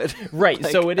all good. Right,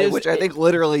 like, so it is... Which I think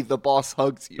literally the boss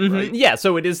hugs you, right? Yeah,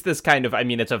 so it is this kind of, I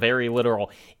mean, it's a very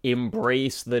literal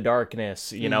embrace the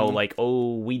darkness, you know, like,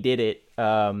 oh, we did it.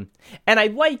 And I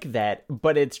like that,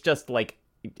 but it's just, like,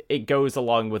 it goes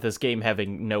along with this game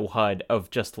having no HUD of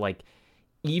just, like,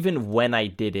 even when I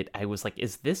did it, I was like,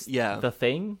 is this the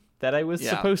thing that I was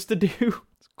supposed to do?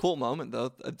 It's a cool moment, though.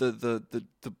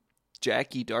 The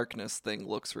Jackie Darkness thing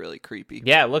looks really creepy.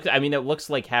 Yeah, it looks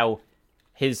like how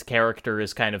his character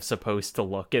is kind of supposed to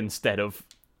look instead of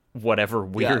whatever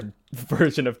weird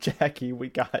version of Jackie we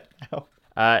got now.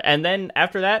 And then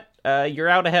after that, you're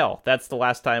out of hell. That's the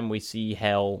last time we see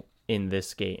hell in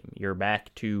this game. You're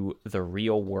back to the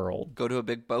real world. Go to a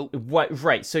big boat.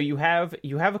 Right. So you have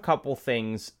a couple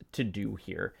things to do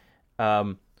here.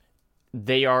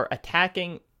 They are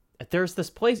attacking. There's this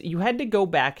place you had to go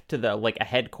back to the a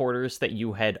headquarters that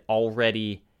you had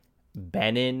already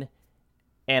been in,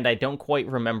 and I don't quite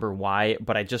remember why,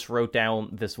 but I just wrote down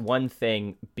this one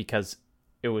thing because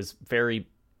it was very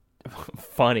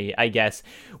funny, I guess,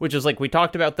 which is we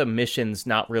talked about the missions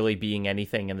not really being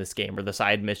anything in this game, or the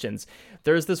side missions.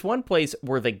 There's this one place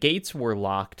where the gates were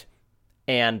locked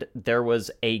and there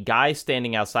was a guy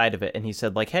standing outside of it, and he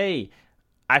said hey,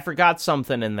 I forgot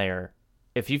something in there.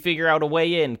 If you figure out a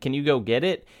way in, can you go get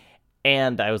it?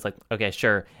 And I was like, okay,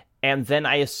 sure. And then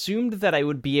I assumed that I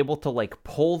would be able to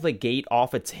pull the gate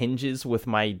off its hinges with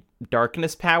my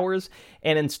darkness powers,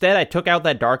 and instead I took out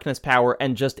that darkness power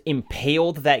and just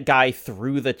impaled that guy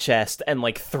through the chest and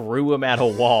threw him at a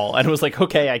wall. And was like,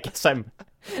 okay, I guess I'm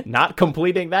not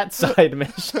completing that side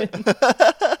mission.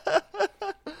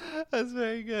 That's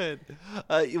very good.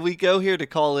 We go here to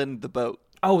call in the boat.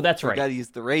 Oh, that's right. We gotta use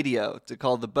the radio to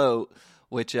call the boat,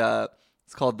 which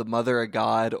it's called the Mother of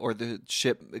God, or the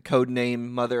ship code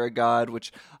name Mother of God,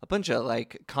 which a bunch of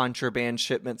contraband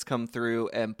shipments come through,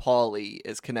 and Paulie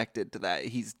is connected to that.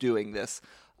 He's doing this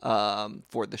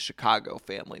for the Chicago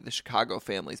family. The Chicago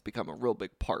family's become a real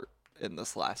big part in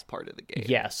this last part of the game.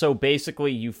 Yeah, so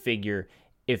basically you figure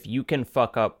if you can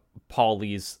fuck up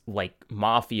Paulie's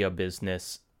mafia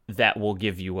business, that will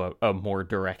give you a more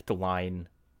direct line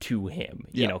to him,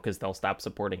 you know, because they'll stop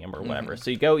supporting him or whatever.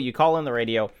 So you call in the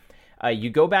radio.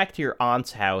 You go back to your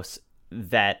aunt's house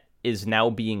that is now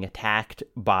being attacked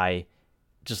by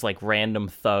just random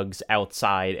thugs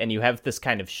outside, and you have this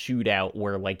kind of shootout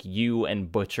where you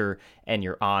and Butcher and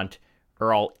your aunt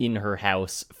are all in her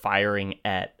house firing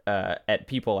at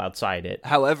people outside it.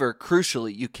 However,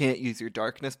 crucially, you can't use your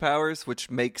darkness powers, which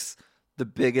makes the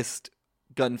biggest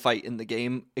gunfight in the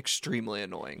game extremely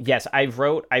annoying. Yes, I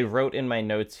wrote in my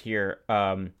notes here,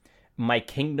 my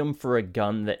kingdom for a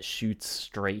gun that shoots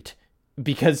straight.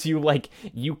 Because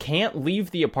you can't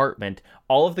leave the apartment.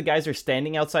 All of the guys are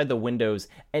standing outside the windows,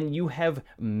 and you have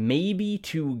maybe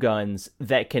 2 guns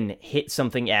that can hit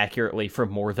something accurately from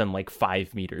more than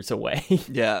 5 meters away.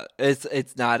 Yeah,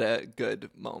 it's not a good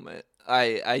moment.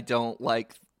 I don't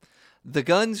like... The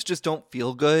guns just don't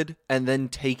feel good, and then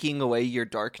taking away your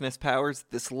darkness powers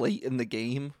this late in the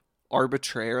game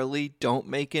arbitrarily don't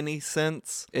make any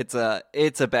sense. It's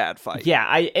a bad fight. Yeah,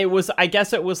 I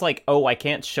guess it was oh, I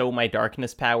can't show my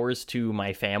darkness powers to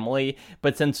my family,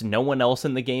 but since no one else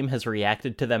in the game has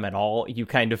reacted to them at all, you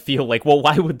kind of feel well,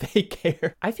 why would they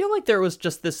care? I feel there was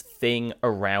just this thing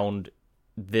around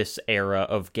this era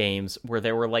of games where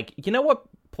they were you know what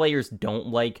players don't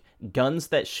like? Guns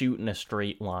that shoot in a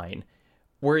straight line.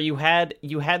 Where you had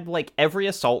every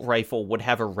assault rifle would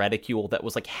have a reticule that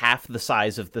was half the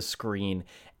size of the screen,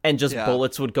 and just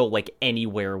bullets would go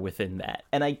anywhere within that.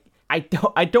 And I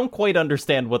I don't quite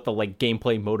understand what the like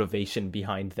gameplay motivation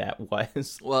behind that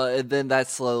was. Well, and then that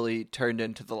slowly turned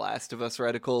into The Last of Us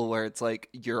reticle, where it's like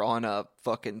you're on a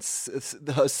fucking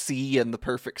a sea in the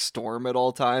perfect storm at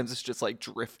all times. It's just like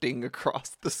drifting across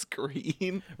the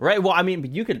screen. Right. Well, I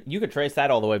mean, you could trace that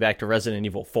all the way back to Resident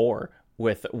Evil 4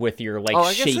 with your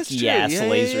like shaky ass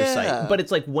laser sight. But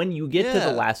it's like when you get to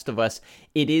The Last of Us,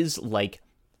 it is like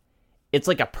it's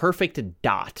like a perfect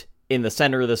dot in the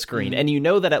center of the screen. And you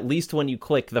know that at least when you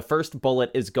click, the first bullet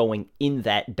is going in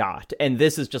that dot. And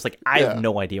this is just like, I have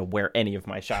no idea where any of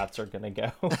my shots are going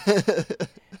to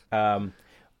go.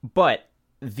 But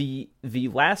the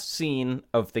last scene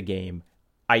of the game,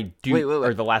 I do, wait.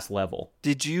 or the last level.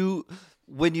 Did you,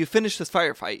 when you finish this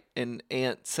firefight in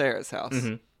Aunt Sarah's house,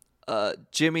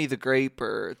 Jimmy the Grape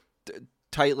or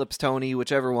Tight Lips Tony,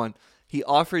 whichever one, he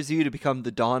offers you to become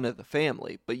the Don of the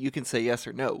family, but you can say yes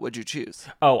or no. What'd you choose?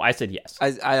 Oh, I said yes.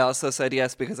 I also said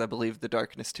yes because I believe The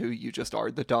Darkness 2, you just are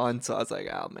the Don, so I was like,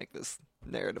 I'll make this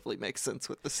narratively make sense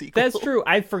with the sequel. That's true.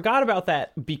 I forgot about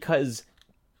that because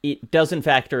it doesn't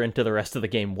factor into the rest of the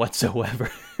game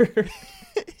whatsoever.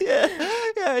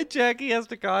 yeah, Jackie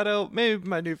Estacado, maybe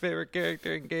my new favorite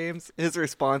character in games. His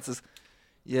response is,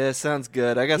 yeah, sounds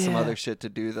good. I got some other shit to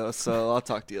do, though, so I'll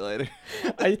talk to you later.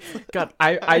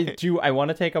 I want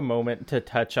to take a moment to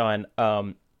touch on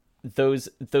those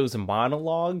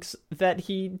monologues that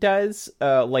he does.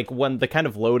 Like when the kind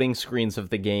of loading screens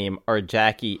of the game are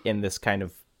Jackie in this kind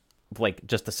of like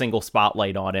just a single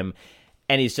spotlight on him,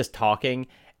 and he's just talking.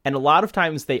 And a lot of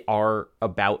times they are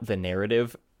about the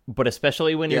narrative, but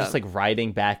especially when you're just like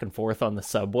riding back and forth on the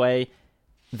subway,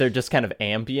 they're just kind of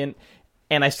ambient.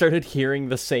 And I started hearing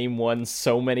the same one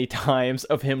so many times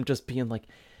of him just being like,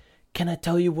 can I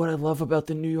tell you what I love about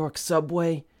the New York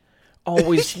subway?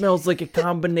 Always smells like a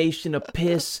combination of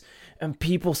piss and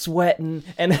people sweating.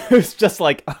 And it was just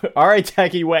like, all right,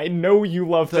 Jackie, I know you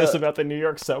love this about the New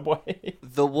York subway.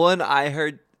 The one I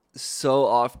heard so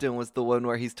often was the one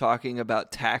where he's talking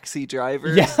about taxi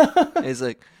drivers. Yeah. And it's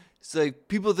like,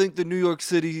 people think the New York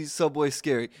City subway's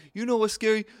scary. You know what's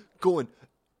scary? Going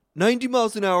 90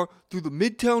 miles an hour through the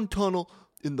Midtown Tunnel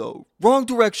in the wrong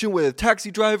direction with a taxi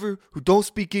driver who don't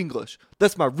speak English.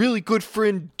 That's my really good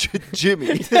friend, Jimmy.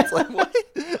 It's like, what?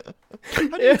 How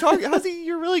do you talk? How's he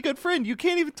your really good friend? You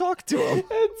can't even talk to him.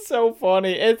 It's so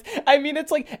funny.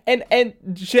 It's like, and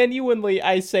genuinely,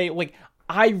 I say, like,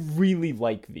 I really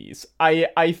like these.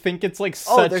 I think it's like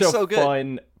such a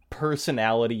fun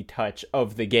personality touch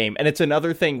of the game. And it's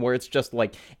another thing where it's just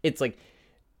like,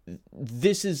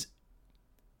 this is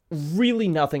really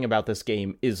nothing about this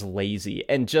game is lazy,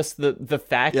 and just the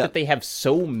fact that they have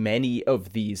so many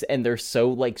of these and they're so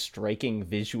like striking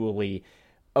visually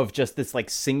of just this like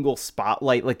single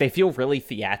spotlight, like they feel really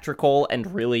theatrical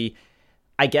and really,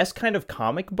 I guess, kind of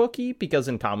comic booky, because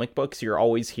in comic books you're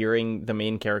always hearing the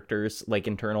main characters like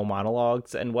internal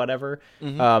monologues and whatever.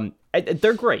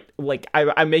 They're great. Like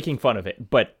I'm making fun of it,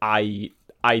 but I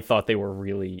thought they were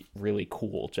really, really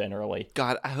cool generally.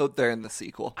 God, I hope they're in the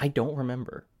sequel. I don't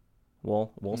remember.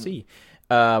 Well, we'll see.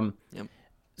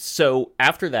 So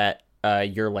after that,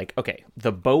 you're like, okay,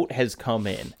 the boat has come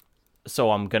in, so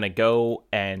I'm going to go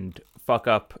and fuck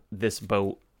up this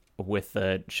boat with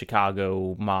the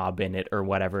Chicago mob in it or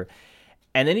whatever.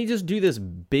 And then you just do this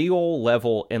big old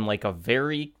level in like a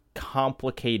very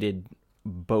complicated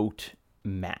boat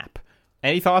map.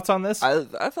 Any thoughts on this? I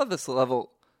thought this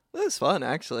level was fun,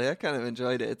 actually. I kind of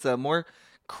enjoyed it. It's a more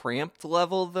cramped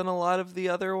level than a lot of the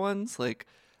other ones. Like,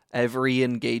 every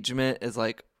engagement is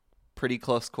like pretty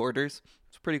close quarters.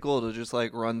 It's pretty cool to just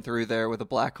like run through there with a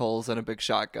black holes and a big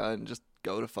shotgun and just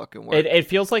go to fucking work. It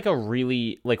feels like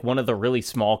like one of the really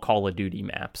small Call of Duty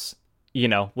maps. You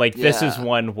know, like this is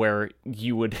one where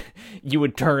you would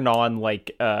turn on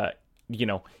like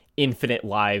infinite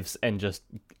lives and just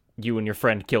you and your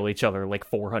friend kill each other like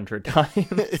 400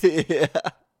 times. Yeah.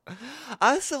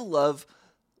 I also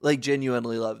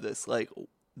genuinely love this. Like,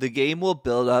 the game will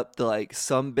build up to like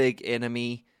some big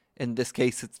enemy. In this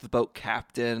case, it's the boat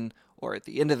captain, or at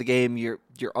the end of the game, your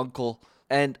uncle.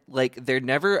 And like, they're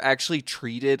never actually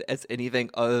treated as anything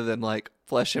other than like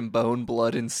flesh and bone,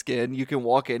 blood and skin. You can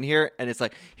walk in here and it's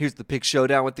like, here's the big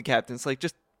showdown with the captain. It's like,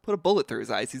 just put a bullet through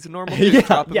his eyes. He's a normal dude.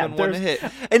 Drop him in one hit.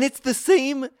 And it's the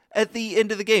same at the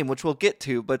end of the game, which we'll get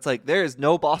to, but it's like, there is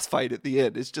no boss fight at the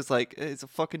end. It's just like, it's a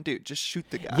fucking dude. Just shoot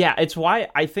the guy. Yeah, it's why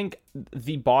I think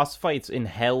the boss fights in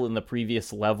Hell in the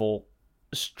previous level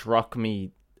struck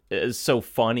me as so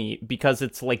funny, because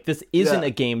it's like, this isn't a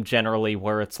game generally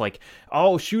where it's like,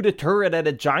 oh, shoot a turret at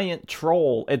a giant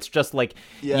troll. It's just like,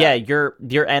 your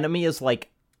enemy is like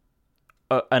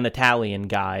an Italian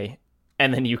guy,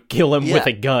 and then you kill him with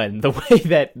a gun, the way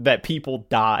that people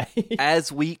die.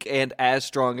 As weak and as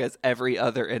strong as every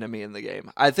other enemy in the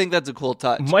game. I think that's a cool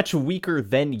touch. Much weaker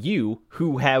than you,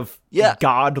 who have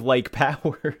godlike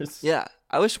powers. Yeah,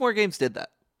 I wish more games did that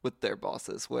with their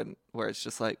bosses, where it's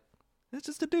just like, it's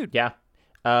just a dude. Yeah.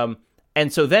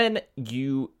 And so then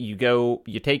you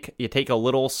take a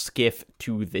little skiff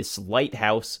to this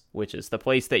lighthouse, which is the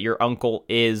place that your uncle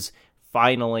is.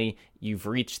 Finally, you've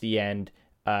reached the end.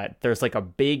 There's like a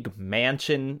big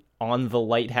mansion on the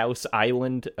lighthouse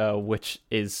island, which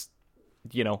is,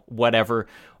 whatever.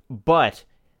 But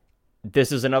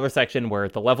this is another section where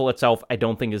the level itself I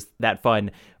don't think is that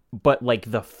fun, but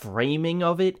like the framing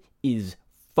of it is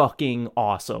fucking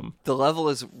awesome. The level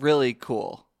is really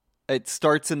cool. It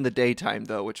starts in the daytime,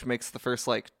 though, which makes the first,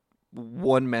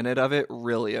 1 minute of it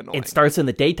really annoying. It starts in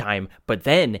the daytime, but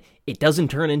then it doesn't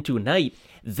turn into night.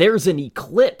 There's an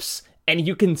eclipse, and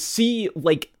you can see,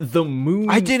 the moon.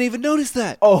 I didn't even notice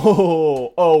that.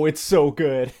 Oh, it's so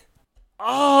good.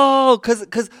 Oh,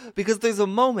 because there's a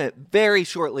moment very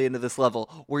shortly into this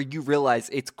level where you realize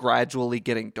it's gradually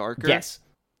getting darker. Yes.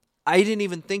 I didn't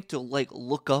even think to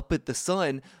look up at the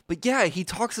sun, but yeah, he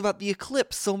talks about the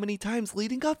eclipse so many times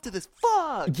leading up to this.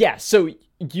 Fuck. Yeah, so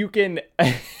you can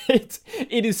it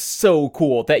is so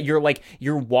cool that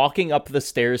you're walking up the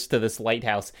stairs to this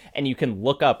lighthouse and you can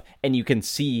look up and you can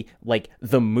see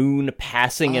the moon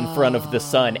passing in front of the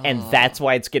sun, and that's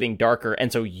why it's getting darker,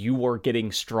 and so you are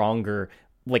getting stronger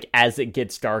as it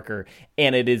gets darker,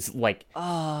 and it is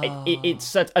it's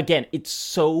such, again, it's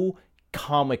so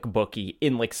comic booky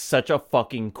in such a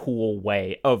fucking cool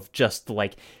way of just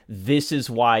this is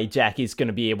why Jackie's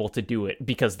gonna be able to do it,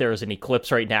 because there's an eclipse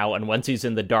right now, and once he's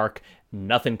in the dark,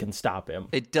 nothing can stop him.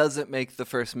 It doesn't make the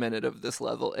first minute of this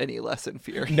level any less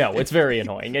infuriating. No, it's very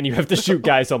annoying, and you have to shoot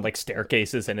guys on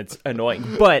staircases, and it's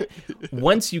annoying. But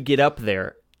once you get up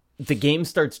there, the game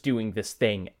starts doing this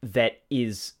thing that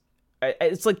is,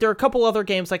 it's there are a couple other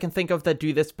games I can think of that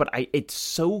do this, but it's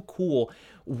so cool,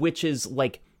 which is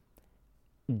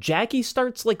Jackie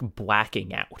starts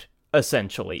blacking out,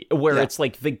 essentially, where it's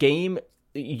the game,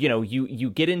 you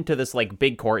get into this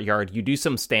big courtyard, you do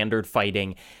some standard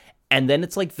fighting, and then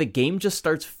it's the game just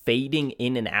starts fading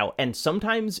in and out, and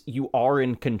sometimes you are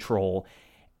in control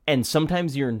and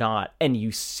sometimes you're not, and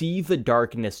you see the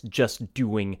darkness just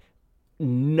doing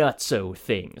nutso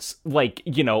things,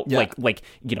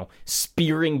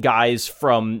 spearing guys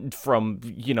from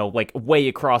way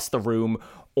across the room,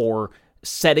 or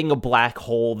setting a black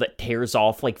hole that tears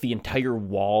off the entire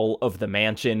wall of the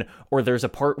mansion, or there's a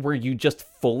part where you just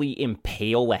fully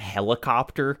impale a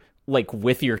helicopter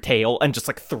with your tail and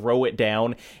just throw it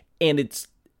down, and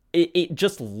it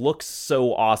just looks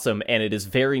so awesome, and it is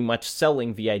very much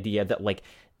selling the idea that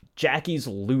Jackie's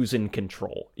losing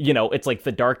control. It's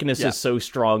the darkness is so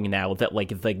strong now that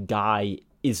the guy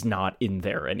is not in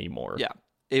there anymore. Yeah,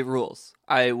 it rules.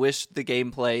 I wish the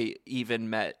gameplay even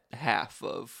met half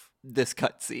of this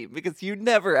cutscene, because you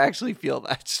never actually feel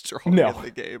that strong in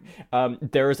the game.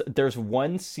 There's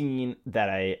one scene that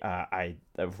I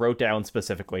wrote down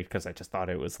specifically because I just thought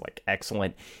it was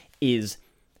excellent. Is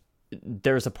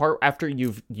there's a part after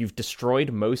you've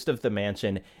destroyed most of the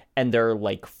mansion, and there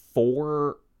are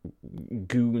 4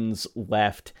 goons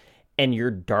left, and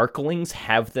your darklings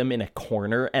have them in a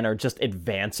corner and are just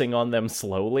advancing on them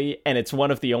slowly, and it's one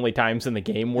of the only times in the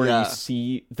game where you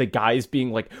see the guys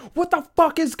being what the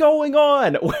fuck is going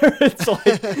on, where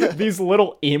it's these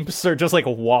little imps are just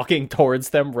walking towards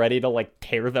them ready to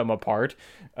tear them apart.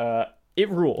 It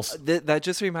rules. That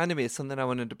just reminded me of something I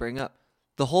wanted to bring up.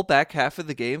 The whole back half of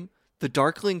the game, the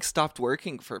darklings stopped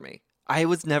working for me. I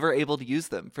was never able to use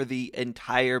them for the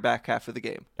entire back half of the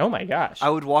game. Oh my gosh. I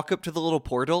would walk up to the little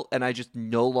portal and I just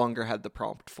no longer had the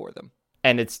prompt for them.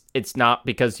 And it's not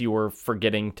because you were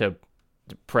forgetting to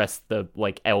press the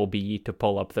LB to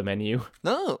pull up the menu?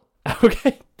 No.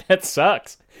 Okay, that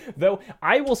sucks. Though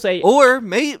I will say, or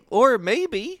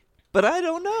maybe, but I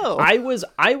don't know. I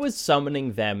was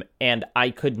summoning them, and I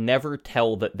could never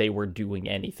tell that they were doing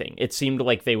anything. It seemed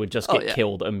like they would just get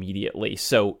killed immediately.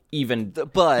 So even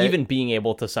being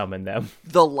able to summon them,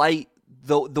 the light,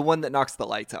 the one that knocks the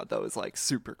lights out though is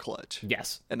super clutch.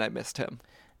 Yes, and I missed him.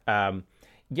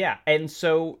 Yeah, and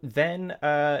so then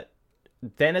at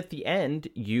the end,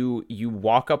 you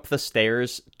walk up the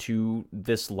stairs to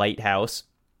this lighthouse.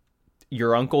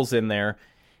 Your uncle's in there.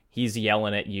 He's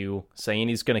yelling at you, saying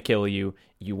he's going to kill you.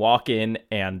 You walk in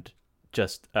and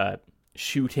just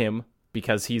shoot him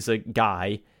because he's a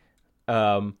guy.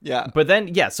 But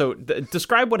then, so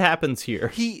describe what happens here.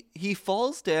 He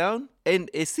falls down, and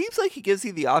it seems like he gives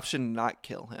you the option to not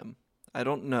kill him. I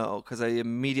don't know because I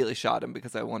immediately shot him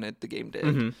because I wanted the game to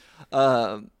end.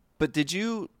 Mm-hmm. But did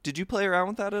you play around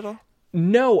with that at all?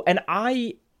 No, and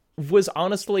I was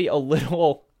honestly I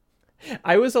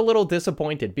was a little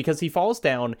disappointed because he falls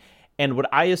down, and what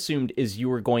I assumed is you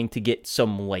were going to get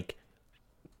some, like,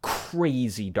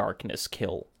 crazy darkness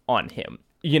kill on him,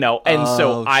 you know? And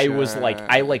so I was like,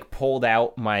 I, like, pulled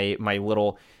out my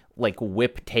little, like,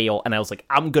 whip tail, and I was like,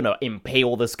 I'm gonna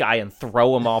impale this guy and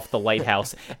throw him off the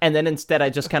lighthouse. And then instead I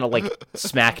just kind of, like,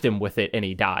 smacked him with it, and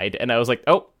he died. And I was like,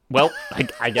 oh, well,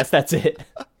 I guess that's it.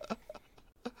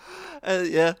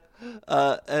 Yeah.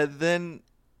 And then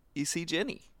you see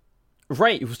Jenny.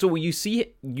 Right. So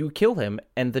you kill him,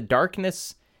 and the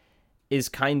darkness is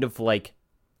kind of like,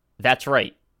 that's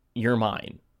right, you're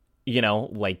mine. You know,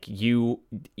 like, you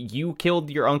killed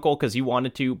your uncle because you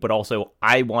wanted to, but also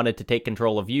I wanted to take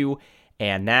control of you,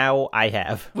 and now I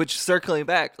have. Which, circling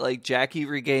back, like, Jackie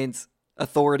regains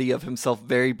authority of himself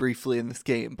very briefly in this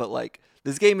game, but, like,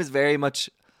 this game is very much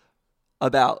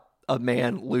about a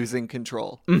man losing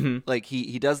control. Mm-hmm. Like,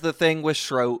 he does the thing with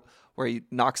Schroet where he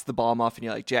knocks the bomb off, and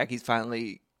you're like, Jackie's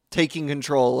finally taking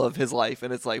control of his life,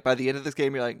 and it's like, by the end of this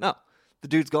game, you're like, no, the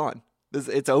dude's gone.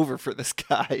 It's over for this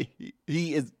guy.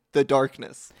 He is the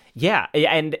darkness. Yeah,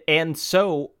 and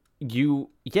so you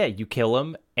kill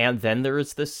him, and then there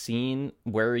is this scene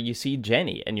where you see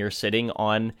Jenny, and you're sitting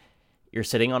on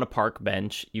a park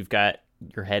bench. You've got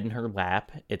your head in her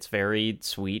lap. It's very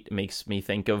sweet. It makes me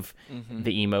think of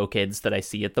the emo kids that I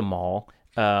see at the mall.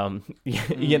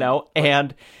 You know,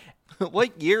 and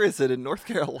what year is it in North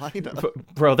Carolina?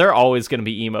 Bro, they're always going to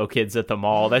be emo kids at the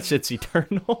mall. That shit's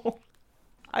eternal.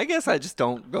 I guess I just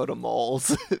don't go to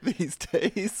malls these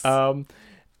days.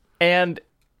 And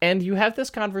you have this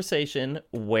conversation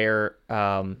where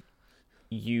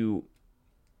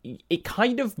it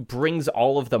kind of brings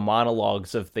all of the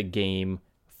monologues of the game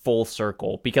full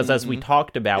circle, because as we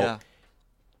talked about,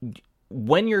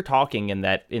 when you're talking in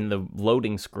the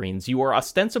loading screens, you are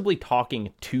ostensibly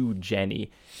talking to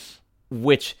Jenny,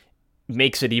 which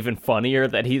makes it even funnier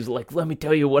that he's like, let me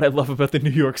tell you what I love about the New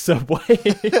York subway.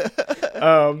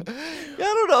 I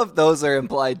don't know if those are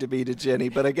implied to be to Jenny,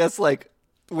 but I guess, like,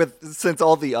 since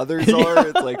all the others are,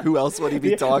 it's like, who else would he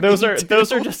be talking to?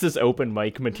 Those are just his open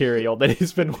mic material that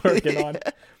he's been working on.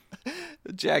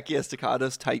 Jackie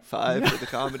Estaccado's Type 5 for the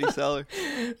Comedy Cellar.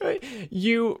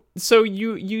 You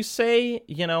say,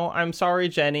 you know, I'm sorry,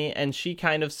 Jenny, and she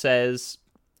kind of says,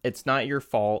 it's not your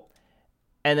fault.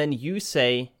 And then you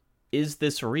say, is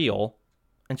this real?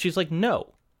 And she's like,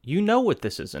 no, you know what,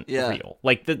 this isn't real.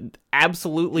 Like,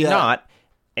 absolutely not.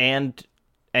 And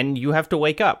you have to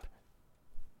wake up.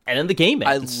 And then the game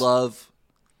ends.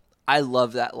 I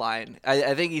love that line.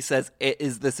 I think he says,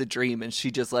 is this a dream? And she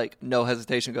just, like, no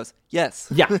hesitation goes, yes.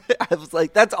 Yeah. I was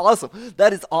like, that's awesome.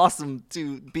 That is awesome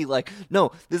to be like,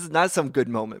 no, this is not some good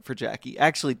moment for Jackie.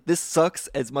 Actually, this sucks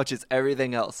as much as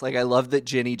everything else. Like, I love that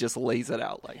Jenny just lays it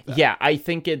out like that. Yeah, I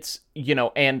think it's, you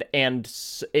know, and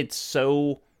it's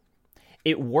so,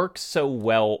 it works so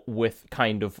well with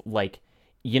kind of, like,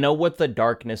 you know what the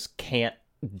darkness can't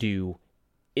do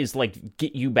is, like,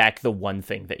 get you back the one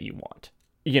thing that you want.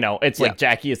 You know, it's like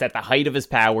Jackie is at the height of his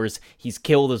powers. He's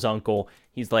killed his uncle.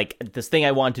 He's like, this thing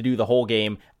I wanted to do the whole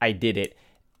game, I did it.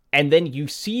 And then you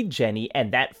see Jenny,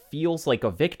 and that feels like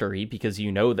a victory because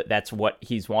you know that that's what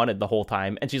he's wanted the whole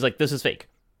time. And she's like, this is fake.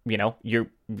 You know, you're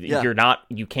not,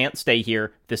 you can't stay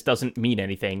here. This doesn't mean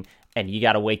anything. And you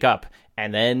got to wake up.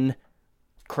 And then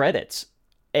credits.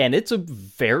 And it's a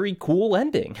very cool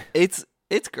ending. It's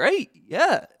great.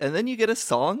 Yeah. And then you get a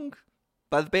song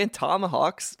by the band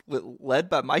Tomahawks, led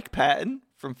by Mike Patton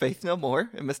from Faith No More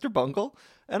and Mr. Bungle,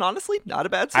 and honestly, not a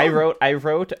bad song. I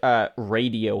wrote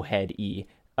Radiohead-y,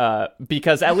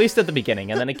 because at least at the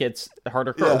beginning, and then it gets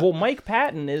harder. Yeah. Well, Mike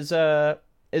Patton is the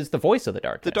voice of the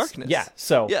darkness. The darkness. Yeah,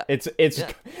 so it's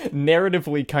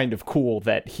narratively kind of cool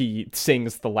that he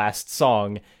sings the last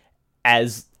song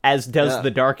as does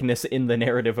the darkness in the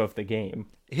narrative of the game.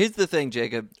 Here's the thing,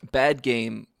 Jacob. Bad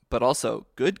game, but also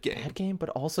good game. Bad game, but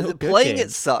also good Playing game.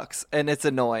 It sucks, and it's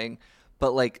annoying,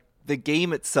 but, like, the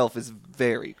game itself is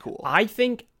very cool. I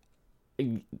think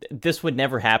this would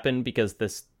never happen because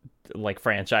this, like,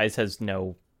 franchise has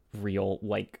no real,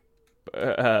 like,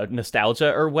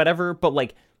 nostalgia or whatever, but,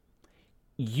 like,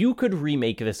 you could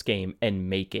remake this game and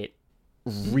make it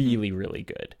really, really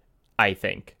good, I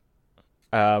think.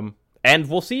 And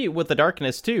we'll see with the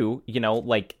darkness, too, you know,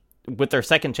 like, with their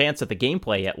second chance at the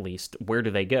gameplay, at least, where do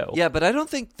they go? Yeah, but I don't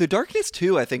think the Darkness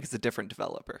 2, I think, is a different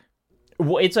developer.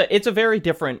 Well, it's a very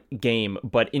different game,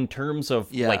 but in terms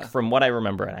of like, from what I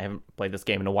remember, and I haven't played this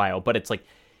game in a while, but it's like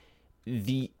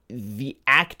the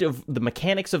the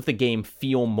mechanics of the game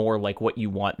feel more like what you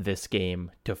want this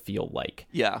game to feel like.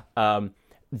 Yeah.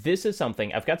 This is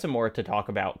something, I've got some more to talk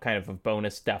about, kind of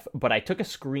bonus stuff, but I took a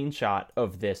screenshot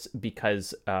of this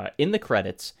because in the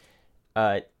credits,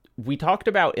 we talked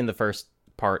about in the first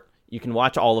part, you can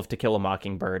watch all of To Kill a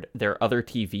Mockingbird. There are other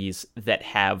TVs that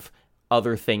have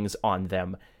other things on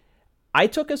them. I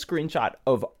took a screenshot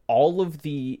of all of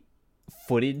the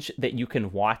footage that you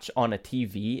can watch on a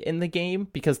TV in the game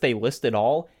because they list it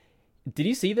all. Did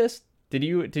you see this? Did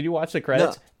you watch the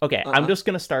credits? No. Okay, I'm just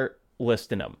going to start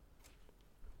listing them.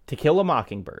 To Kill a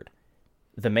Mockingbird,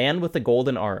 The Man with the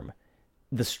Golden Arm,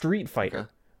 The Street Fighter,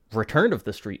 Return of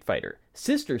the Street Fighter,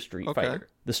 Sister Street Fighter,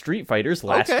 The Street Fighter's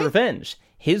Last Revenge,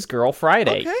 His Girl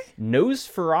Friday,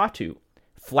 Nosferatu,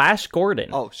 Flash Gordon.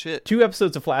 Oh, shit. 2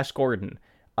 episodes of Flash Gordon.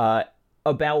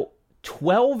 About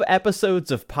 12 episodes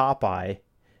of Popeye,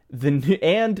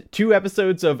 and 2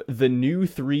 episodes of The New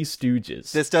Three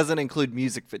Stooges. This doesn't include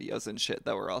music videos and shit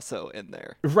that were also in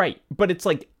there. Right, but it's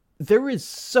like, there is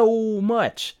so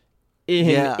much.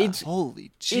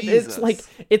 Holy Jesus.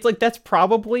 It's like that's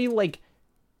probably like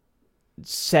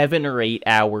 7 or 8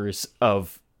 hours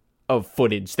of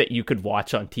footage that you could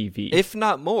watch on TV, if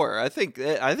not more. I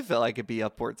feel like it'd be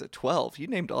upwards of 12. You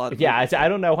named a lot of movies. I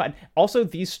don't know how. Also,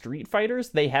 these Street Fighters,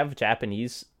 they have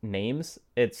Japanese names.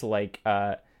 It's like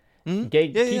Kitsu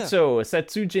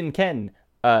Setsujin Ken.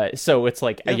 So it's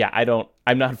like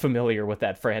I'm not familiar with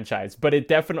that franchise, but it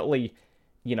definitely,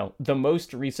 the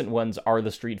most recent ones are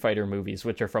the Street Fighter movies,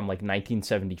 which are from like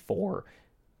 1974,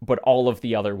 but all of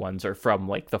the other ones are from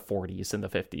like the 40s and the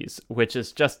 50s, which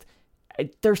is just,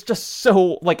 there's just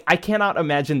so, like, I cannot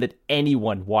imagine that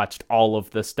anyone watched all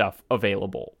of the stuff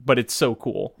available, but it's so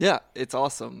cool. Yeah, it's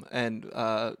awesome. And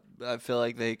I feel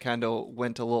like they kind of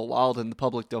went a little wild in the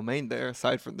public domain there,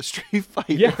 aside from the Street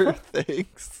Fighter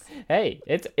things. Hey,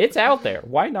 it's out there.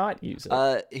 Why not use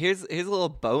it? Here's a little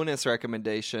bonus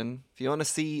recommendation. If you want to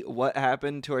see what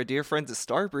happened to our dear friends at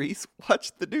Starbreeze,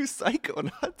 watch the new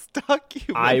Psychonauts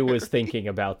documentary. I was thinking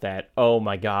about that. Oh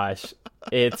my gosh.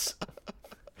 It's...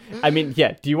 I mean,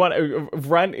 yeah, do you want to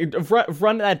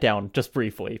run that down just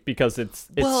briefly? Because it's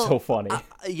so funny.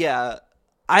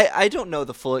 I don't know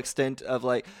the full extent of,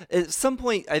 like, at some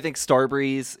point, I think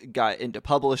Starbreeze got into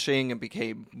publishing and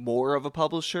became more of a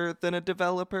publisher than a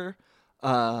developer.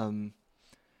 And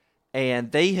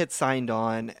they had signed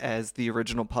on as the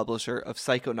original publisher of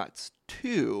Psychonauts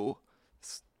 2,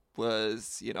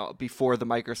 was, before the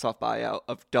Microsoft buyout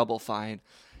of Double Fine.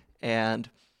 And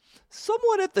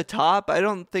someone at the top, I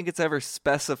don't think it's ever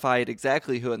specified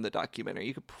exactly who in the documentary.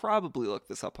 You could probably look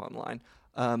this up online.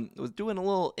 Was doing a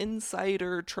little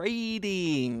insider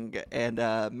trading and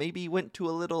maybe went to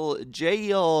a little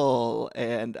jail.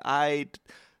 And I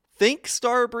think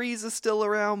Starbreeze is still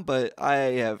around, but I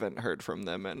haven't heard from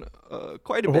them in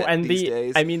quite a bit these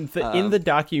days. I mean, in the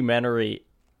documentary,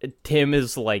 Tim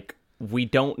is like, we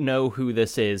don't know who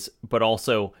this is, but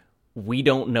also we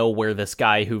don't know where this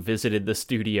guy who visited the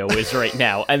studio is right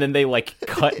now. And then they like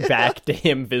cut back to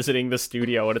him visiting the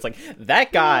studio, and it's like,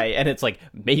 that guy, and it's like,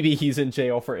 maybe he's in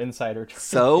jail for insider trading.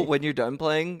 So when you're done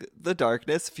playing The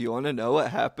Darkness, if you want to know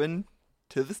what happened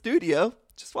to the studio,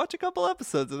 just watch a couple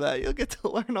episodes of that. You'll get to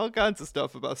learn all kinds of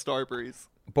stuff about Starbreeze.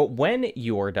 But when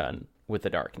you're done with The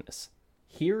Darkness,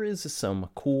 here is some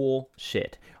cool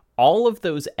shit. All of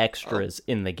those extras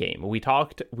in the game. We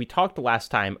talked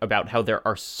last time about how there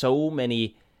are so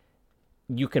many.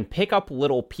 You can pick up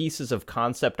little pieces of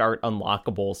concept art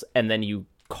unlockables, and then you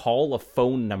call a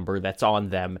phone number that's on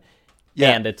them.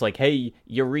 Yeah. And it's like, hey,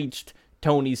 you reached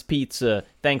Tony's Pizza.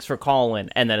 Thanks for calling.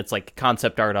 And then it's like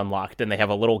concept art unlocked, and they have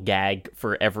a little gag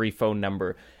for every phone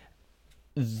number.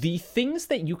 The things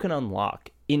that you can unlock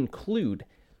include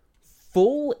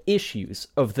full issues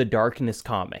of the Darkness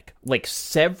comic, like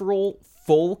several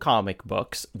full comic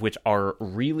books, which are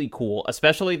really cool,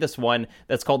 especially this one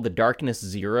that's called The Darkness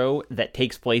Zero that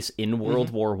takes place in World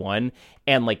War I,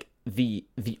 and like the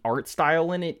art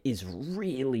style in it is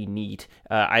really neat.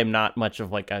 I'm not much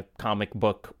of like a comic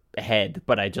book head,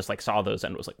 but I just like saw those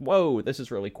and was like, whoa, this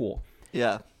is really cool.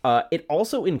 Yeah. It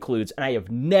also includes, and I have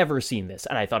never seen this,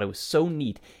 and I thought it was so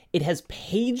neat, it has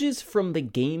pages from the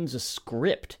game's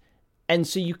script. And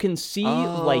so you can see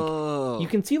like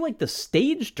the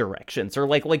stage directions or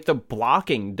like the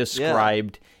blocking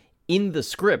described in the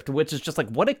script, which is just like,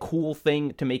 what a cool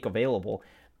thing to make available.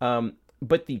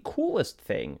 But the coolest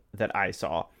thing that I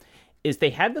saw is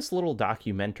they had this little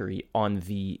documentary on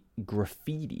the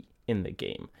graffiti in the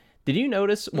game. Did you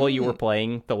notice while you were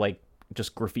playing the like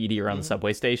just graffiti around the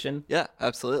subway station? Yeah,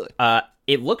 absolutely.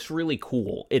 It looks really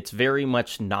cool. It's very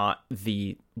much not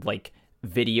the like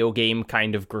video game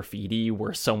kind of graffiti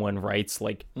where someone writes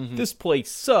like this place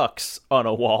sucks on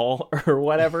a wall or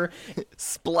whatever.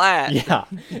 Splat. Yeah.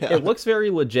 It looks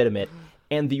very legitimate.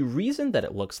 And the reason that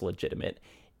it looks legitimate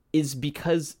is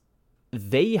because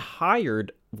they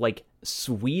hired like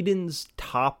Sweden's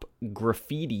top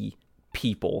graffiti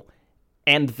people,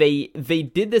 and they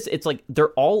did this. It's like they're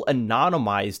all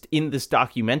anonymized in this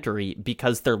documentary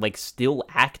because they're like still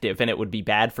active, and it would be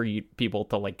bad for you people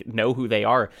to like know who they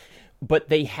are. But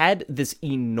they had this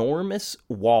enormous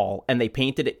wall, and they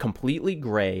painted it completely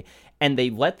gray, and they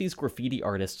let these graffiti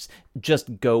artists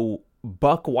just go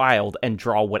buck wild and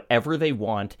draw whatever they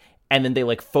want, and then they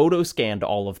like photo scanned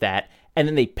all of that, and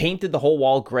then they painted the whole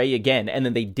wall gray again, and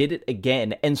then they did it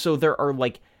again. And so there are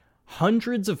like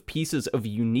hundreds of pieces of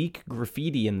unique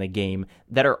graffiti in the game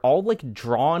that are all like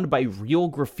drawn by real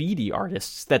graffiti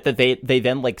artists that they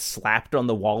then like slapped on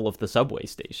the wall of the subway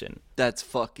station. That's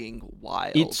fucking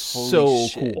wild. It's Holy so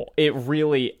shit. cool. It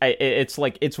really, it's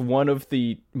like, it's one of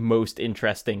the most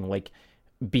interesting like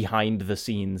behind the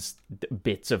scenes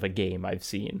bits of a game I've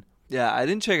seen. Yeah, I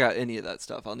didn't check out any of that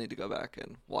stuff. I'll need to go back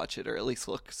and watch it, or at least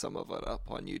look some of it up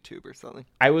on YouTube or something.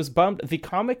 I was bummed. The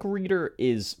comic reader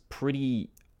is pretty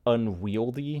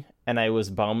unwieldy, and I was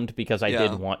bummed because I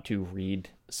did want to read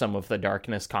some of the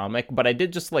Darkness comic, but I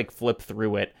did just like flip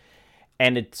through it,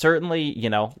 and it certainly, you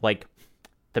know, like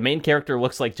the main character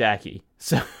looks like Jackie,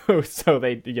 so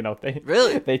they, you know,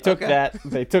 they took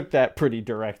that pretty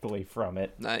directly from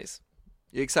it. Nice.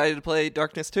 You excited to play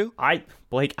Darkness 2? I'm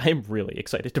really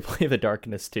excited to play the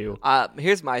Darkness 2.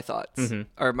 Here's my thoughts,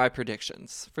 or my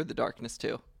predictions for the Darkness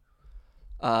 2.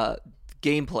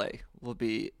 Gameplay will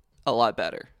be a lot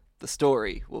better. The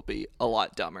story will be a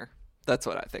lot dumber. That's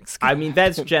what I think. I mean,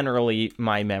 that's generally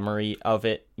my memory of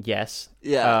it, yes.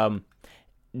 Yeah.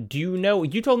 Do you know,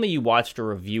 you told me you watched a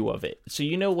review of it, so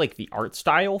you know, like, the art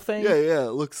style thing? Yeah,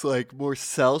 it looks like more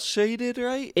cel-shaded,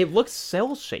 right? It looks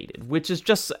cel-shaded, which is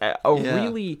just a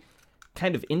really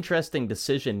kind of interesting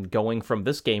decision going from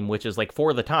this game, which is, like,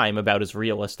 for the time, about as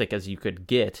realistic as you could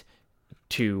get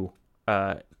to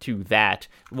that.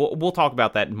 We'll talk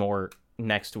about that more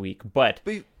next week, but...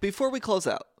 Before we close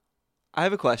out, I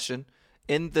have a question.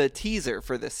 In the teaser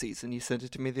for this season, you sent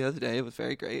it to me the other day. It was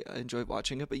very great. I enjoyed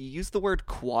watching it, but you used the word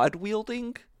quad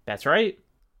wielding. That's right.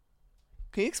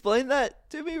 Can you explain that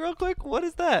to me real quick? What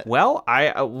is that? Well,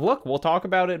 look, we'll talk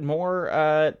about it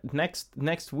more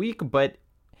next week, but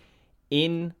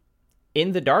in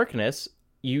the Darkness,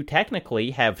 you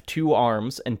technically have 2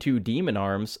 arms and 2 demon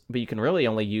arms, but you can really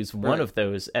only use one of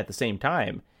those at the same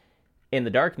time. In the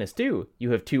Darkness, too,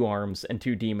 you have 2 arms and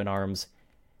 2 demon arms,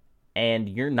 and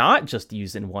you're not just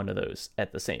using one of those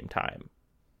at the same time.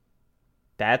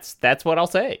 That's what I'll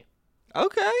say.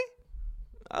 Okay.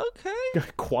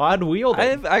 Quad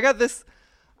wielding. I got this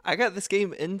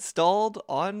game installed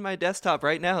on my desktop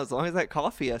right now. As long as that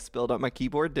coffee I spilled on my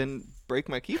keyboard didn't break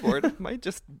my keyboard, I might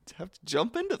just have to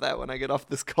jump into that when I get off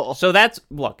this call. So that's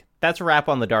a wrap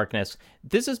on the Darkness.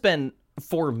 This has been,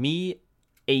 for me,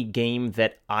 a game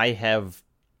that I have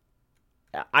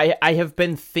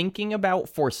been thinking about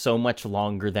for so much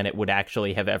longer than it would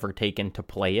actually have ever taken to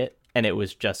play it, and it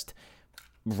was just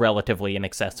relatively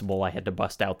inaccessible. I had to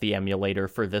bust out the emulator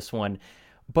for this one,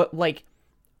 but like,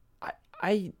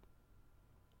 it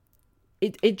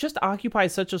just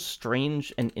occupies such a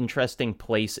strange and interesting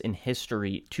place in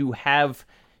history to have,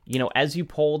 you know, as you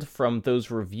pulled from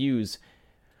those reviews,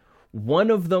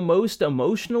 one of the most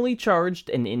emotionally charged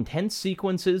and intense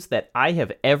sequences that I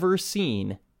have ever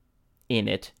seen in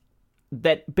it,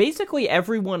 that basically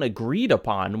everyone agreed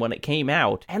upon when it came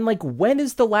out. And like, when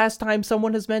is the last time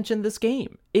someone has mentioned this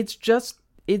game? It's just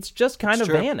kind of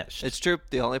vanished. It's true.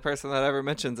 The only person that ever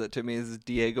mentions it to me is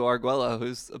Diego Arguello,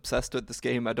 who's obsessed with this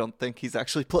game. I don't think he's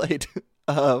actually played.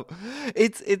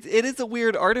 It is a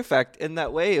weird artifact in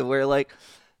that way, where like,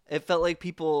 it felt like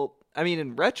people, I mean,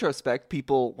 in retrospect,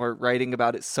 people were writing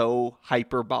about it so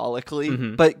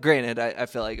hyperbolically. But granted, I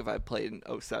feel like if I played in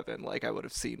 07, like, I would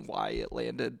have seen why it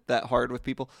landed that hard with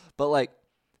people. But like,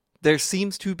 there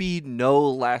seems to be no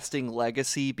lasting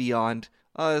legacy beyond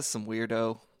some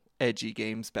weirdo, edgy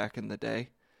games back in the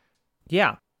day.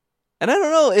 Yeah. And I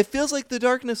don't know, it feels like The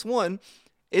Darkness 1,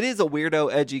 it is a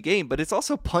weirdo, edgy game, but it's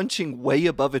also punching way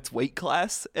above its weight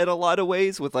class in a lot of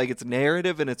ways with like its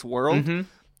narrative and its world.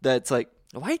 That's like,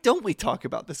 why don't we talk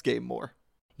about this game more?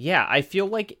 Yeah, I feel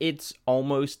like it's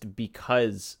almost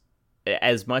because,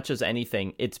 as much as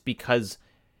anything, it's because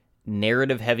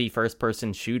narrative-heavy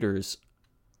first-person shooters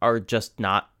are just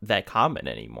not that common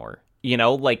anymore. You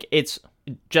know, like it's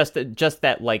just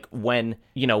that, like, when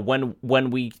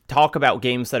we talk about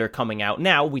games that are coming out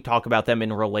now, we talk about them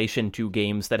in relation to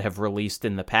games that have released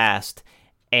in the past.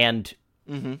 And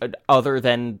other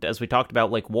than, as we talked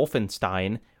about, like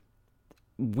Wolfenstein,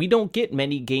 we don't get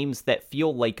many games that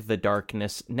feel like The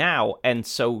Darkness now. And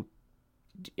so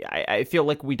I feel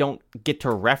like we don't get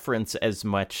to reference as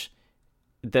much.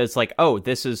 There's like, oh,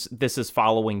 this is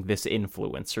following this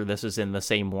influence, or this is in the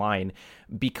same line,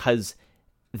 because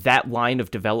that line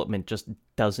of development just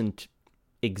doesn't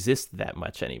exist that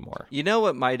much anymore. You know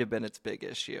what might have been its big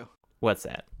issue? What's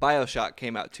that? BioShock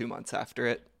came out 2 months after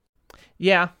it.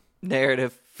 Yeah.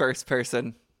 Narrative,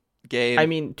 first-person game. I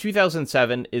mean,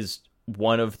 2007 is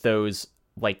one of those,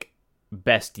 like,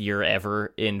 best year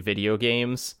ever in video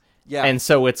games. Yeah. And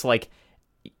so it's like,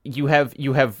 you have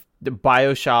the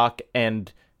BioShock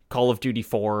and Call of Duty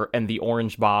 4 and the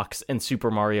Orange Box and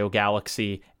Super Mario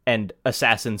Galaxy and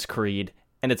Assassin's Creed.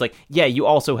 And it's like, yeah, you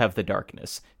also have The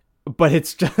Darkness. But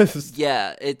it's just...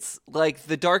 Yeah, it's like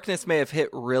The Darkness may have hit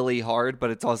really hard, but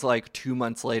it's also like 2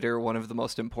 months later, one of the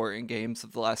most important games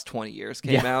of the last 20 years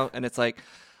came out. And it's like,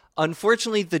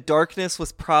 unfortunately, The Darkness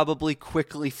was probably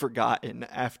quickly forgotten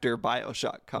after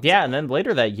BioShock comes out. Yeah, and then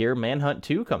later that year, Manhunt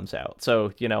 2 comes out.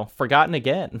 So, forgotten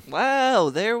again.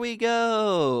 Wow, there we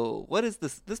go. What is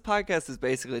this? This podcast is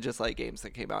basically just like games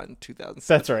that came out in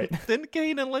 2007. That's right. Didn't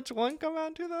Kane and Lynch 1 come out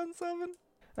in 2007?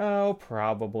 Oh,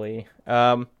 probably.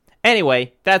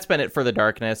 Anyway, that's been it for The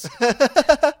Darkness.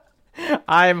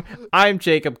 I'm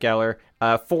Jacob Geller.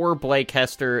 For Blake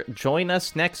Hester, join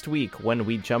us next week when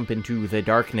we jump into The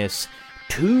Darkness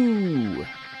 2.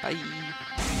 Bye.